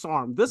to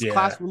disarm. This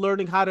class, we're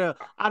learning how to,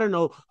 I don't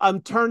know,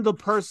 turn the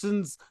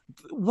person's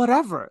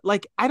whatever.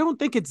 Like, I don't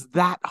think it's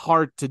that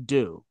hard to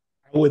do.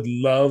 I would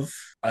love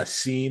a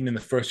scene in the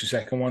first or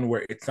second one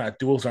where it's not,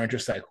 duels aren't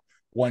just like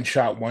one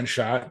shot,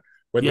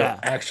 where they're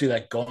actually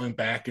like going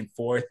back and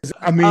forth.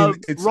 I mean,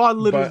 Ron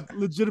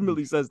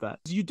legitimately says that.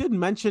 You did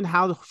mention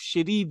how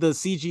shitty the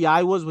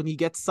CGI was when he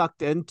gets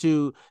sucked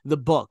into the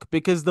book,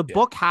 because the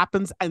book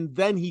happens and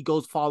then he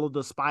goes follow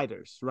the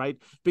spiders, right?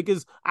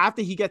 Because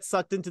after he gets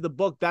sucked into the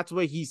book, that's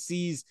where he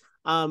sees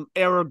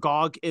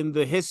Aragog in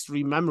the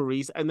history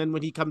memories, and then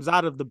when he comes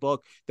out of the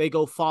book, they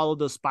go follow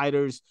the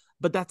spiders.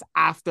 But that's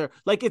after,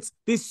 like,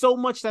 there's so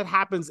much that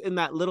happens in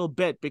that little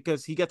bit,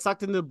 because he gets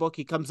sucked into the book,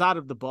 he comes out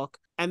of the book,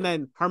 and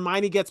then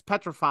Hermione gets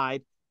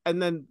petrified,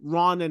 and then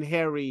Ron and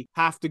Harry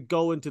have to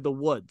go into the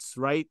woods,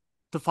 right,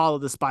 to follow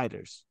the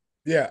spiders.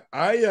 Yeah,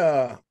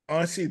 I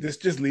honestly, this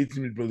just leads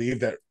me to believe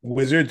that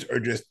wizards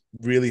are just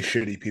really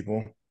shitty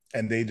people.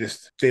 And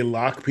they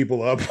lock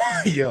people up.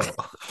 Yo,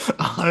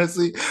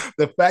 honestly,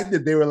 the fact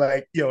that they were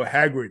like, yo,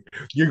 Hagrid,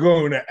 you're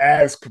going to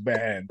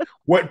Azkaban.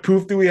 What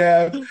proof do we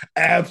have?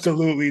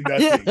 Absolutely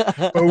nothing.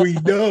 But we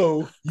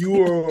know you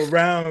were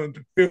around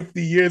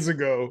 50 years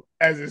ago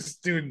as a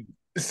student.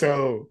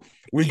 So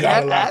we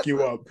gotta lock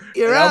you up.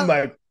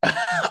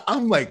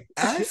 I'm like,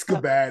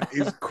 Azkaban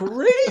is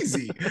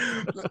crazy.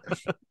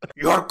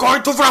 You're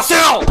going to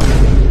Brazil!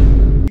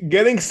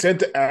 Getting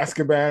sent to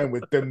Azkaban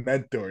with the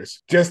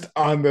mentors just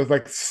on the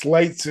like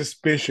slight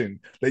suspicion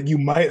that you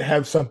might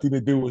have something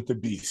to do with the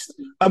beast.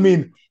 I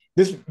mean,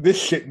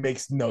 this shit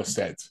makes no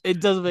sense.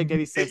 It doesn't make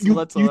any sense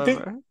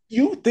whatsoever.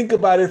 You think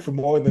about it for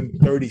more than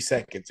 30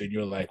 seconds and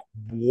you're like,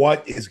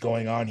 what is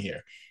going on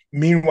here?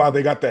 Meanwhile,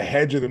 they got the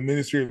heads of the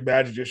Ministry of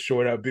Magic just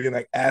showing up being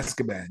like,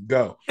 Azkaban,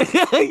 go.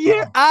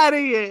 You're out of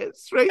here.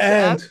 Straight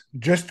and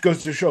just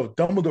goes to show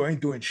Dumbledore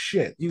ain't doing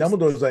shit.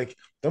 Dumbledore's like,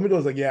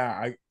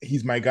 yeah,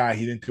 he's my guy.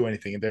 He didn't do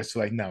anything. And they're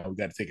still like, no, we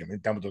got to take him.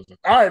 And Dumbledore's like,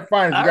 all right,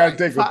 fine. We got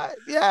to take him.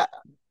 Yeah.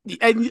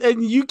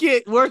 And you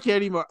can't work here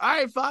anymore. All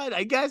right, fine.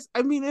 I guess.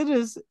 I mean,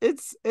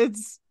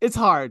 it's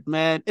hard,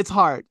 man. It's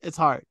hard.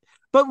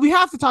 But we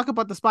have to talk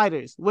about the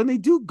spiders. When they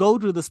do go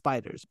to the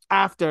spiders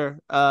after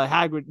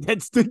Hagrid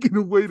gets taken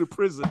away to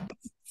prison.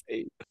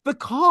 The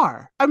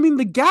car. I mean,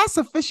 the gas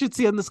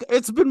efficiency on this.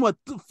 It's been 4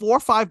 or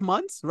 5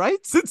 months,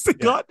 right? Since they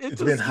got into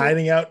it's been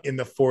hiding out in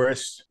the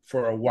forest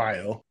for a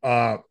while.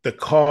 The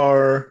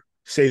car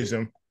saves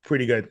him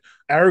pretty good.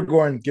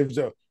 Aragorn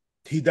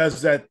he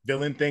does that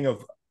villain thing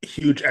of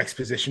huge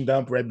exposition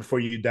dump right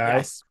before you die.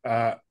 Yes.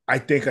 I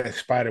think a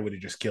spider would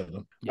have just killed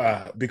him.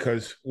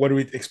 Because what are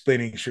we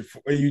explaining?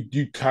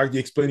 You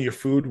explain your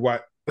food?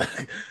 What?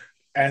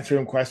 Answer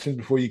him questions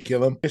before you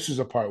kill him. This is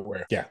a part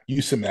where,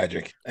 use some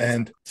magic.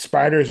 And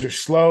spiders are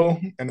slow,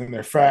 and then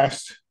they're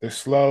fast. They're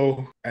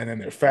slow, and then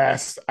they're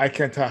fast. I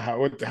can't tell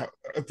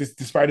the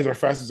spiders are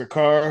fast as a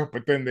car,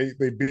 but then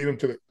they beat them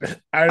to the.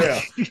 I don't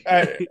know.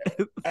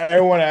 I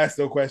don't want to ask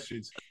no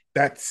questions.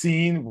 That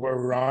scene where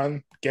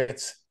Ron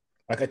gets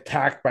like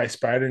attacked by a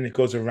spider and it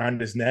goes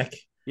around his neck.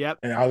 Yep.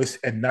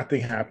 And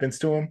nothing happens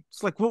to him.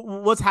 It's like,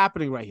 what's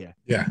happening right here?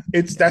 Yeah,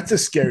 that's a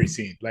scary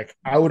scene. Like,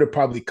 I would have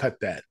probably cut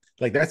that.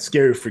 Like, that's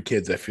scary for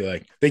kids, I feel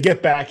like. They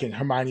get back and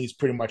Hermione's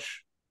pretty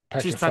much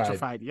petrified. She's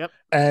petrified, yep.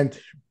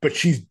 But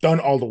she's done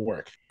all the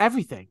work.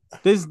 Everything.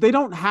 They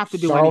don't have to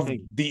do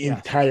anything. The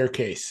entire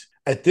case.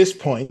 At this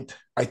point,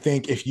 I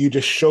think if you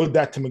just showed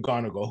that to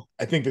McGonagall,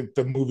 I think that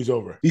the movie's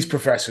over. These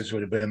professors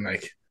would have been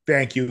like,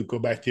 thank you, go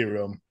back to your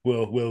room.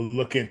 We'll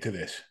look into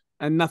this.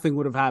 And nothing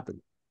would have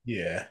happened.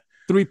 Yeah.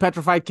 3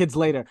 petrified kids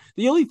later.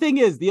 The only thing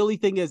is,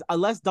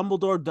 unless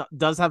Dumbledore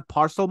does have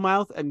parcel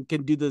mouth and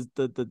can do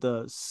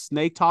the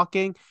snake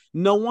talking,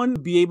 no one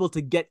would be able to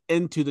get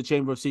into the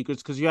Chamber of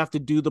Secrets because you have to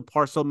do the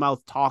parcel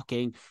mouth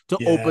talking to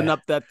open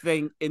up that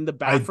thing in the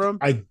bathroom.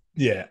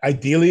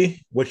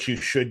 Ideally, what you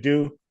should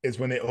do is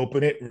when they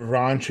open it,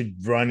 Ron should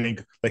run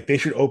and like they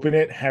should open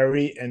it.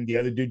 Harry and the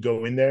other dude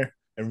go in there,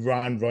 and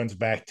Ron runs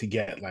back to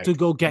get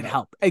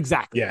help.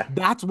 Exactly. Yeah,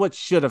 that's what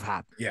should have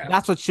happened. Yeah,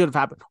 that's what should have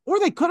happened. Or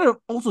they could have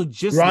also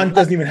just. Ron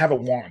doesn't even have a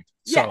wand.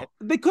 Yeah,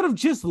 they could have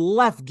just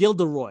left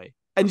Gilderoy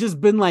and just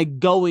been like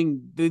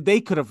going.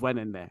 They could have went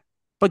in there.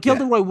 But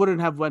Gilderoy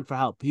wouldn't have went for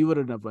help. He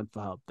wouldn't have went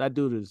for help. That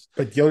dude is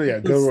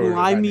Gilderoy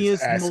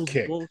slimiest, ass most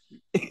kicked.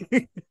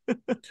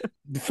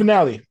 The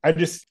finale.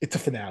 It's a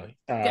finale.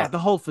 The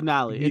whole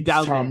finale.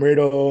 Tom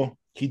Riddle.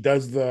 He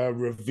does the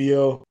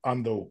reveal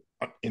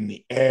in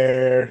the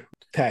air.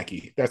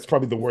 Tacky. That's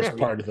probably the worst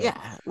part of the.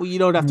 Yeah. Well, you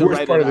don't have to worst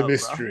write part it of out, the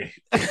mystery.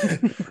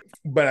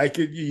 But I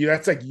could.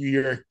 That's like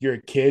you're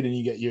a kid and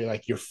you get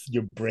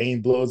your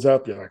brain blows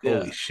up. You're like,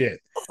 holy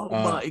shit. Oh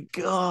my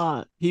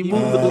god. He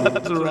moved the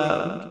letters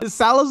around. Is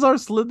Salazar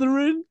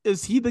Slytherin?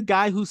 Is he the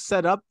guy who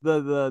set up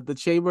the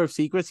Chamber of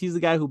Secrets? He's the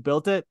guy who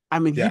built it. I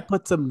mean, he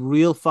put some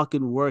real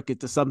fucking work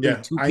into something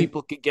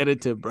people could get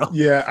into, bro.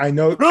 Yeah, I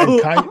know.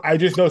 I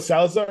just know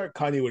Salazar.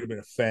 Kanye would have been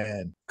a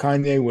fan.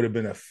 Kanye would have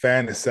been a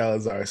fan of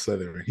Salazar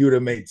Slytherin. He would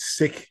have made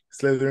sick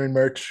Slytherin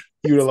merch.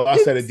 You would have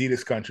lost that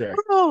Adidas contract.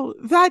 Bro,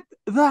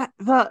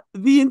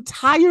 the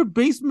entire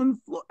basement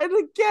floor. And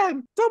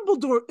again,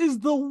 Dumbledore is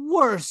the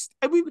worst.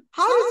 I mean,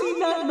 how does he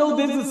not know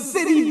there's a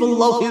city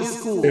below his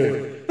school?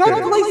 That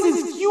place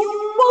is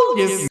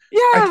humongous.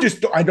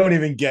 Yeah. I don't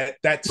even get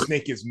that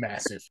snake is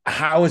massive.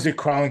 How is it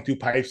crawling through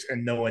pipes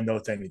and no one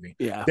knows anything?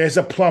 Yeah. There's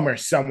a plumber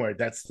somewhere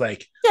that's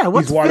like,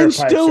 what's these water Finch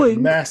pipes doing?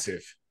 are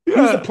massive.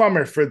 Who's the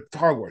plumber for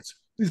Hogwarts?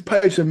 These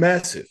pipes are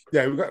massive.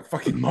 Yeah, we got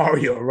fucking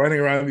Mario running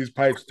around these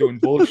pipes doing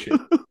bullshit.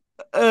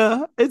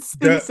 It's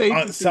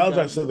insane.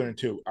 Salazar Slytherin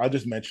too. I'll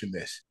just mention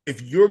this.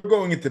 If you're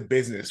going into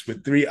business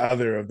with 3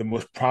 other of the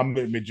most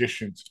prominent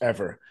magicians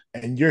ever,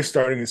 and you're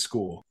starting a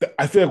school,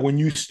 I feel like when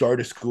you start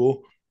a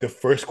school, the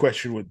first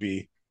question would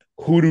be,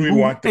 who do we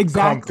want to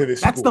come to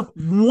this school? That's the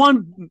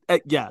one.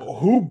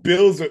 Who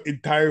builds an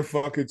entire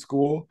fucking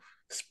school,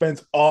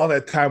 spends all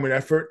that time and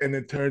effort, and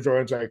then turns around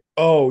and is like,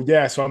 oh,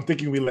 yeah, so I'm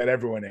thinking we let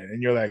everyone in.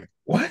 And you're like,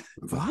 what?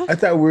 I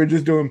thought we were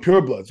just doing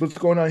purebloods. What's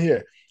going on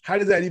here? How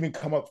does that even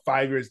come up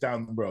 5 years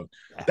down the road?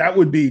 That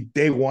would be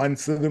day one.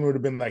 Slytherin would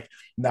have been like,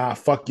 nah,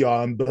 fuck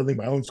y'all. I'm building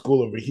my own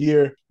school over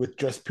here with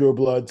just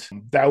purebloods.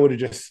 That would have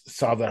just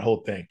solved that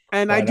whole thing.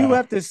 And I do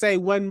have to say,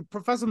 when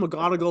Professor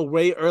McGonagall,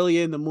 way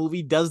earlier in the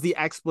movie, does the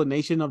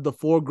explanation of the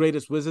 4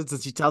 greatest wizards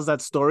and she tells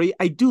that story,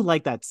 I do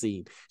like that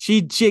scene.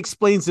 She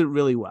explains it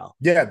really well.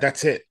 Yeah,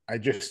 that's it.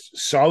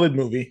 Solid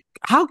movie.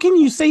 How can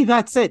you say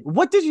that's it?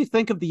 What did you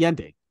think of the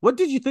ending? What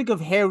did you think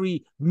of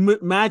Harry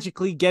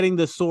magically getting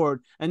the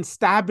sword and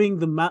stabbing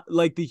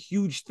the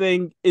huge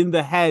thing in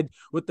the head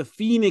with the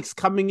phoenix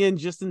coming in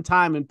just in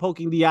time and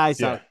poking the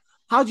eyes out?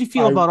 How'd you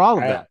feel about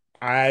all of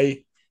that?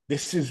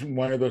 This is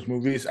one of those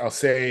movies, I'll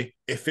say,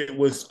 if it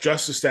was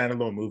just a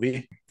standalone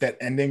movie, that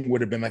ending would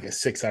have been like a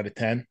 6 out of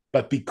 10.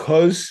 But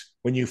because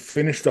when you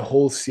finish the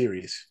whole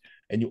series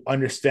and you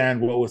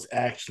understand what was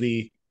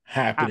actually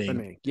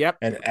happening.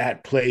 And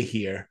at play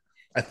here,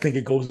 I think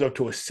it goes up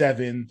to a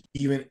 7,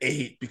 even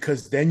 8,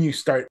 because then you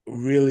start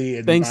really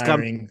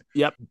admiring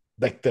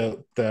like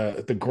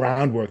the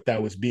groundwork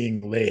that was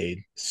being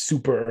laid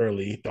super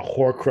early, the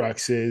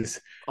Horcruxes,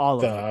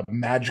 the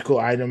magical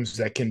items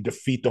that can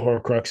defeat the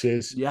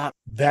Horcruxes,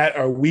 that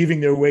are weaving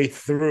their way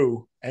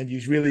through, and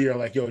you're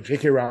like, yo,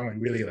 JK Rowling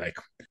really like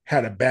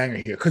had a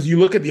banger here, because you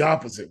look at the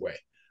opposite way.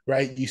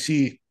 Right, you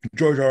see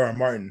George R.R.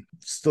 Martin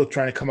still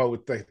trying to come out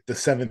with like the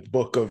 6th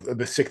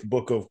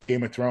book of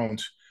Game of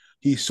Thrones.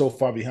 He's so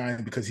far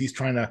behind because he's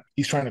trying to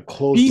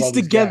close all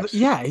these gaps.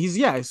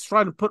 He's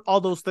trying to put all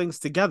those things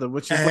together,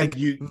 which is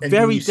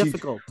very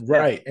difficult.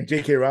 Right. And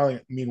JK Rowling,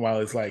 meanwhile,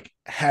 is like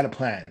had a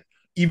plan.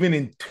 Even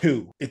in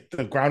 2,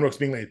 the groundwork's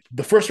being laid.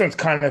 The first one's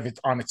kind of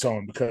on its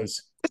own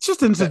because it's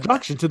just an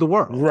introduction to the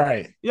world.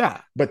 Right.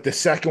 Yeah. But the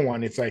second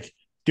one, it's like,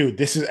 dude,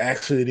 this is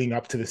actually leading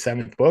up to the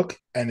 7th book,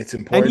 and it's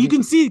important. And you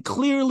can see it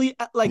clearly,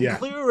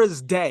 clear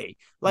as day.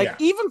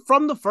 Even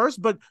from the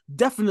first, but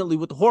definitely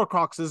with the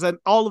Horcruxes and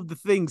all of the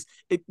things,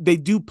 they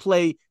do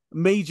play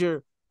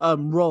major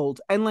roles.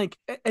 And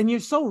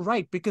you're so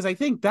right, because I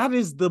think that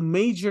is the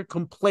major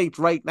complaint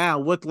right now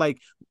with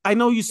I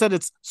know you said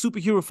it's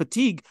superhero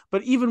fatigue,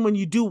 but even when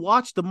you do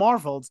watch the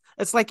Marvels,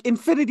 it's like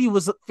Infinity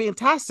was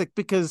fantastic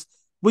because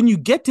when you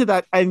get to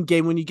that end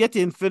game, when you get to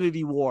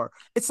Infinity War,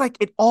 it's like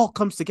it all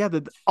comes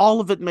together. All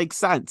of it makes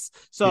sense.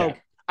 So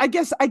I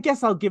guess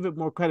I'll give it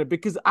more credit,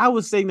 because I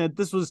was saying that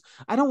this was,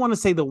 I don't want to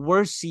say the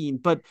worst scene,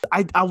 but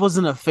I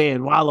wasn't a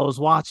fan while I was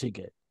watching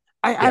it.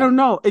 I don't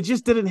know. It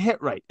just didn't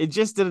hit right. It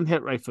just didn't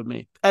hit right for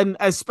me. And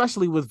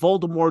especially with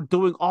Voldemort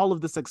doing all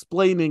of this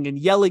explaining and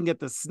yelling at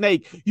the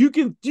snake. You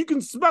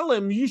can smell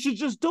him. You should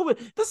just do it.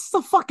 This is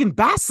a fucking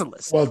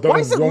basilisk. Well, why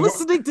is it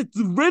listening to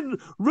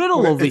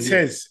Riddle over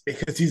here?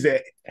 Because he's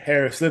a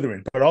heir of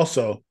Slytherin, but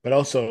also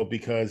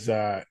because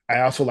I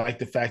also like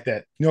the fact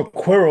that,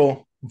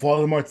 Quirrell,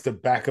 Voldemort's the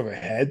back of a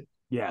head.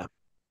 Yeah.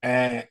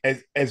 And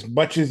as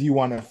much as you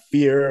want to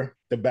fear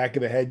the back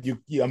of the head,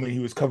 I mean, he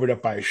was covered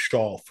up by a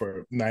shawl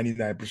for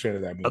 99%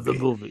 of that movie. Of the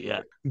movie,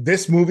 yeah.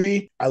 This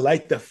movie, I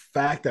like the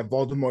fact that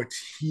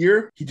Voldemort's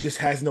here. He just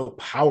has no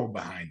power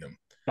behind him.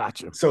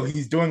 Gotcha. So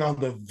he's doing all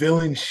the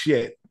villain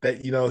shit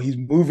that, he's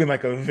moving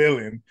like a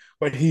villain,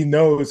 but he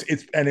knows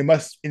and it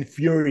must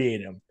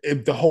infuriate him.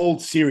 The whole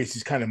series,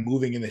 he's kind of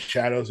moving in the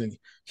shadows and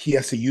he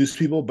has to use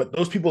people, but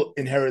those people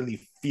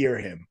inherently fear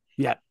him.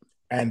 Yeah.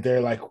 And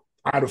they're like,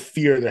 out of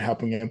fear, they're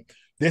helping him.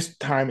 This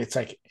time, it's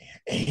like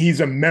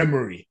he's a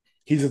memory.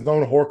 He's his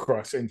own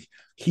Horcrux, and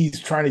he's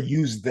trying to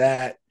use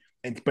that,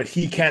 but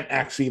he can't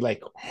actually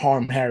like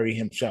harm Harry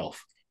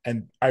himself.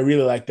 And I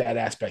really like that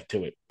aspect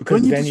to it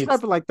because when you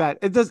describe it like that,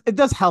 it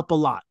does help a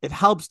lot. It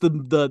helps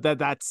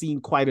that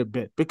scene quite a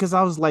bit because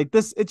I was like,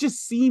 this. It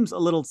just seems a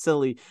little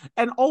silly,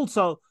 and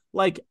also.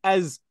 Like,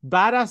 as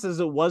badass as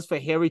it was for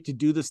Harry to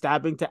do the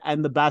stabbing to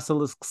end the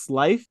basilisk's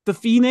life, the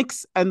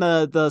Phoenix and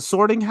the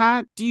sorting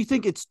hat, do you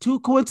think it's too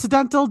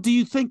coincidental? Do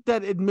you think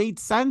that it made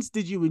sense?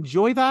 Did you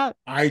enjoy that?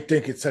 I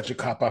think it's such a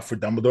cop-out for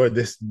Dumbledore.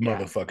 This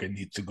motherfucker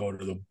needs to go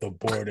to the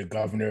board of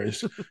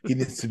governors. He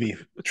needs to be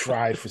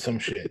tried for some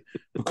shit.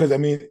 Because, I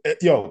mean,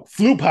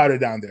 flu powder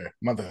down there,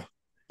 mother.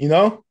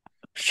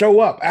 Show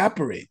up,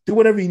 apparate, do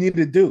whatever you need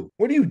to do.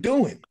 What are you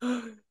doing?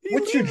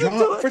 What's your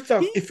job? First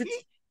off, if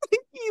it's...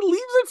 He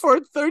leaves it for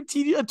a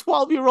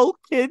 12-year-old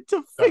kid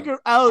to figure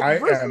out.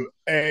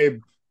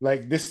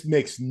 This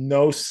makes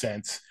no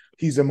sense.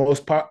 He's the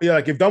most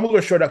like if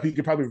Dumbledore showed up, he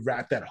could probably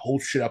wrap that whole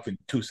shit up in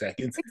 2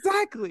 seconds.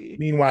 Exactly.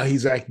 Meanwhile,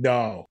 he's like,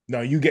 no,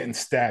 you getting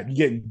stabbed, you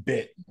getting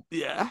bit.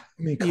 Yeah.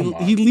 I mean, come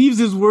on. He leaves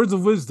his words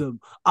of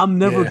wisdom. I'm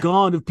never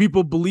gone if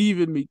people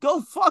believe in me.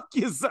 Go fuck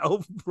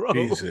yourself, bro.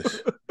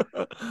 Jesus.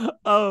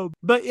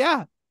 But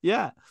yeah.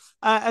 Yeah.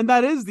 And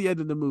that is the end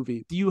of the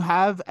movie. Do you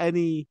have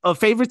any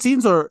favorite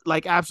scenes or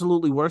like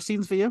absolutely worst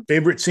scenes for you?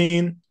 Favorite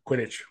scene,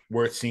 Quidditch.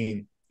 Worst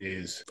scene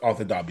is all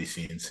the Dobby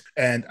scenes.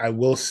 And I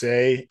will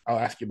say, I'll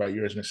ask you about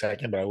yours in a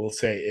second, but I will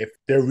say if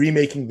they're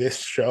remaking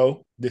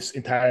this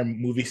entire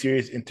movie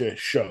series into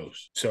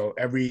shows. So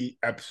every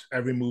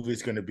movie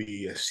is going to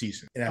be a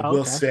season. And I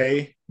will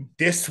say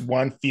this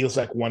one feels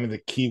like one of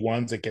the key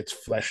ones that gets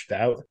fleshed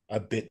out a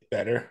bit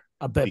better.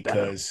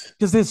 Because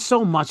there's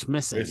so much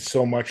missing.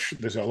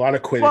 There's a lot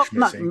of Quidditch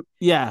missing.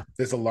 Yeah.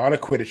 There's a lot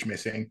of Quidditch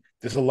missing.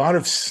 There's a lot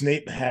of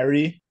Snape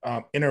Harry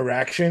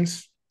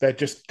interactions that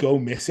just go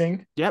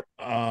missing. Yep.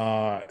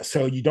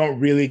 So you don't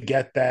really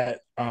get that.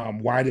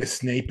 Why does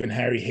Snape and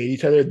Harry hate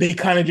each other? They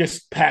kind of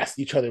just passed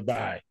each other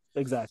by.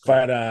 Exactly.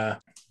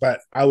 But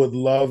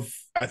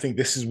I think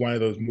this is one of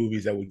those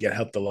movies that would get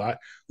helped a lot.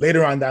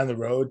 Later on down the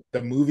road,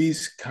 the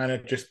movies kind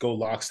of just go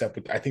lockstep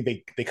with, I think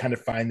they kind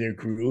of find their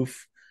groove.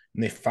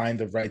 And they find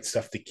the right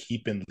stuff to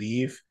keep and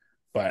leave.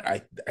 But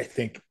I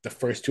think the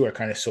first two are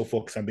kind of so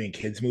focused on being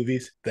kids'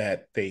 movies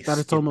that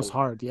it's almost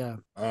hard, yeah.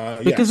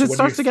 Because it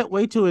starts to get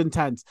way too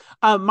intense.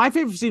 My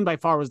favorite scene by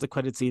far was the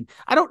credit scene.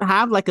 I don't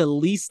have like a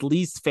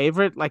least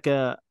favorite, like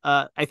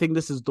I think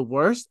this is the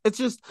worst. It's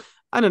just,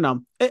 I don't know.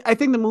 I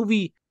think the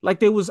movie, like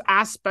there was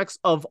aspects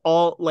of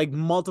all like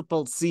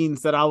multiple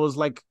scenes that I was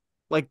like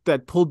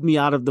that pulled me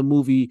out of the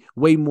movie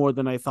way more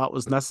than I thought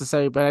was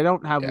necessary, but I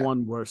don't have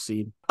one worse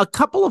scene. A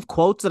couple of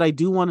quotes that I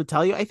do want to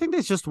tell you. I think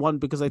there's just one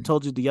because I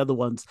told you the other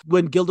ones.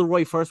 When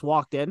Gilderoy first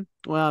walked in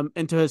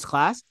into his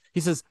class, he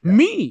says,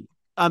 me,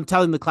 I'm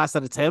telling the class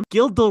that it's him,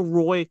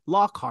 Gilderoy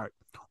Lockhart,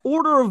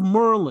 Order of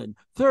Merlin,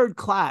 3rd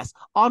class,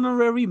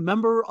 honorary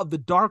member of the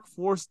Dark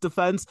Force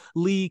Defense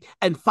League,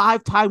 and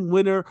 5-time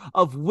winner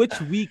of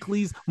Witch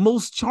Weekly's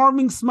Most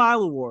Charming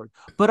Smile Award.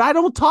 But I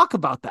don't talk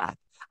about that.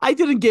 I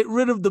didn't get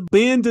rid of the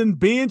abandoned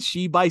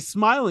banshee by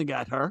smiling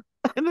at her.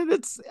 And then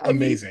it's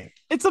amazing.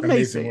 It's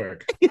amazing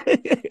work.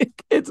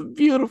 It's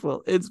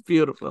beautiful. It's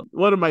beautiful.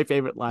 One of my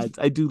favorite lines.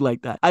 I do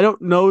like that. I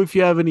don't know if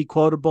you have any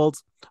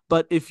quotables,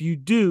 but if you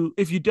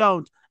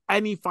don't,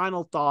 any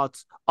final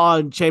thoughts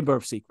on Chamber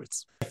of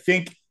Secrets? I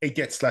think it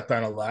gets slept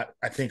on a lot.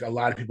 I think a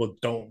lot of people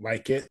don't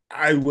like it.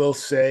 I will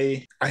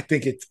say, I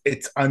think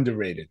it's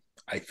underrated.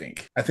 I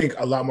think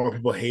a lot more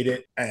people hate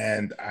it.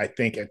 And I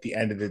think at the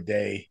end of the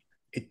day,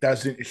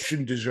 it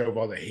shouldn't deserve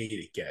all the hate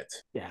it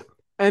gets. Yeah.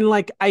 And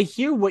like, I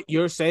hear what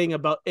you're saying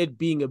about it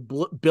being a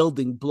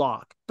building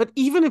block, but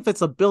even if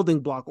it's a building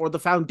block or the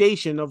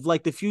foundation of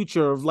like the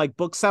future of like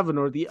book 7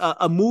 or the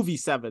a movie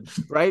 7,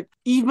 right?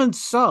 Even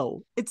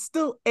so, it's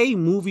still a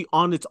movie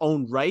on its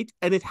own right.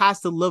 And it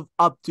has to live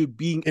up to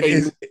being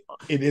it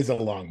is a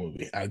long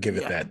movie. I'll give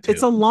it that too.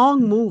 It's a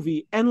long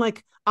movie. And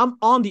like, I'm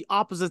on the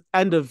opposite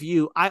end of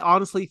you. I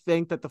honestly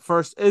think that the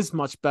first is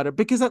much better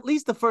because at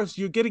least the first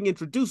you're getting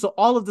introduced. So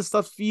all of the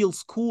stuff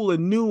feels cool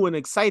and new and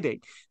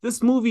exciting.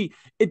 This movie,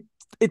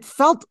 it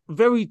felt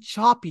very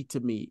choppy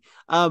to me.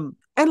 And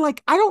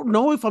like, I don't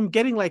know if I'm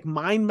getting like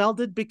mind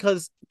melded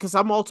because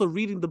I'm also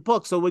reading the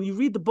book. So when you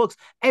read the books,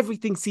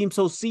 everything seems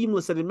so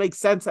seamless and it makes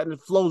sense and it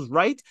flows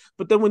right.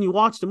 But then when you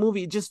watch the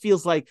movie, it just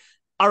feels like,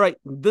 all right,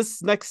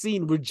 this next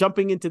scene, we're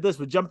jumping into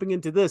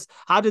this.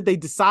 How did they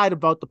decide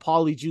about the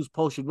polyjuice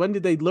potion? When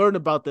did they learn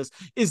about this?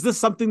 Is this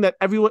something that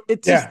everyone,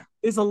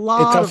 It's a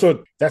lot. It's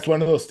also that's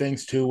one of those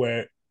things too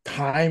where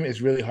time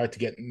is really hard to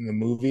get in the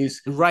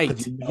movies, right?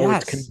 It's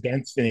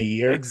condensed in a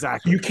year.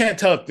 Exactly. You can't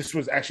tell if this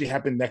was actually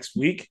happen next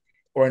week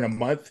or in a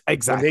month.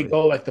 Exactly. When they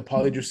go like the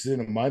polyjuice is in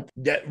a month,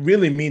 that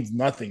really means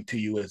nothing to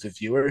you as a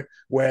viewer.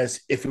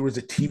 Whereas if it was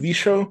a TV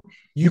show,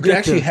 you could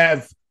actually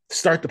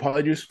start the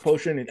polyjuice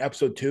potion in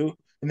episode 2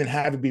 and then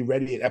have it be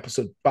ready at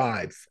episode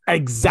 5.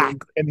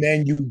 Exactly. And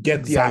then you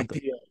get the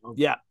idea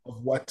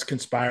of what's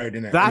conspired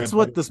in it. That's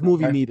what this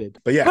movie needed.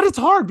 But it's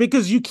hard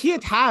because you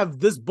can't have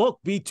this book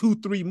be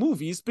 2-3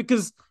 movies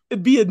because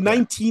it'd be a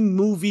 19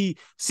 movie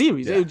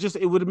series.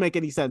 It wouldn't make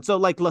any sense. So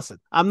like, listen,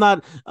 I'm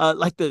not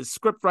like the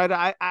script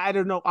writer. I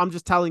don't know. I'm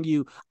just telling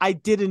you, I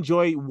did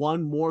enjoy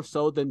 1 more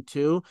so than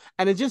 2.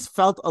 And it just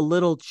felt a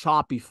little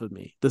choppy for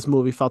me. This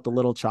movie felt a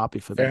little choppy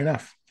for me.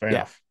 Fair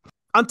enough.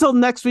 Until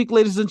next week,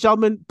 ladies and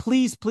gentlemen,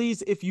 please,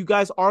 if you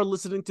guys are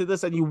listening to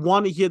this and you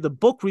want to hear the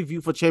book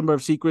review for Chamber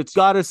of Secrets,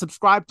 gotta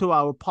subscribe to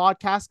our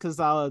podcast because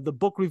the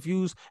book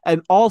reviews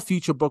and all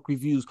future book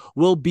reviews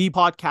will be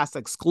podcast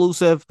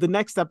exclusive. The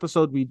next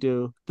episode we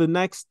do, the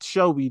next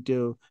show we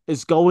do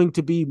is going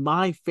to be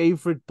my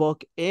favorite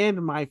book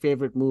and my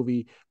favorite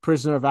movie,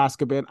 Prisoner of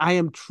Azkaban. I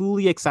am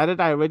truly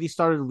excited. I already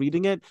started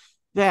reading it.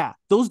 Yeah,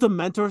 those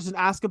Dementors in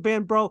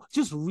Azkaban, bro,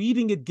 just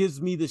reading it gives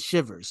me the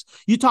shivers.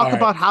 You talk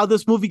about how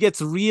this movie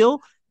gets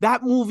real.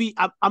 That movie,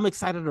 I'm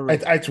excited to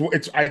read. I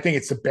think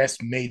it's the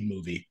best made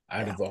movie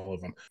out of all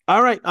of them.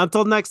 All right,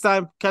 until next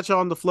time, catch you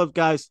on the flip,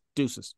 guys. Deuces.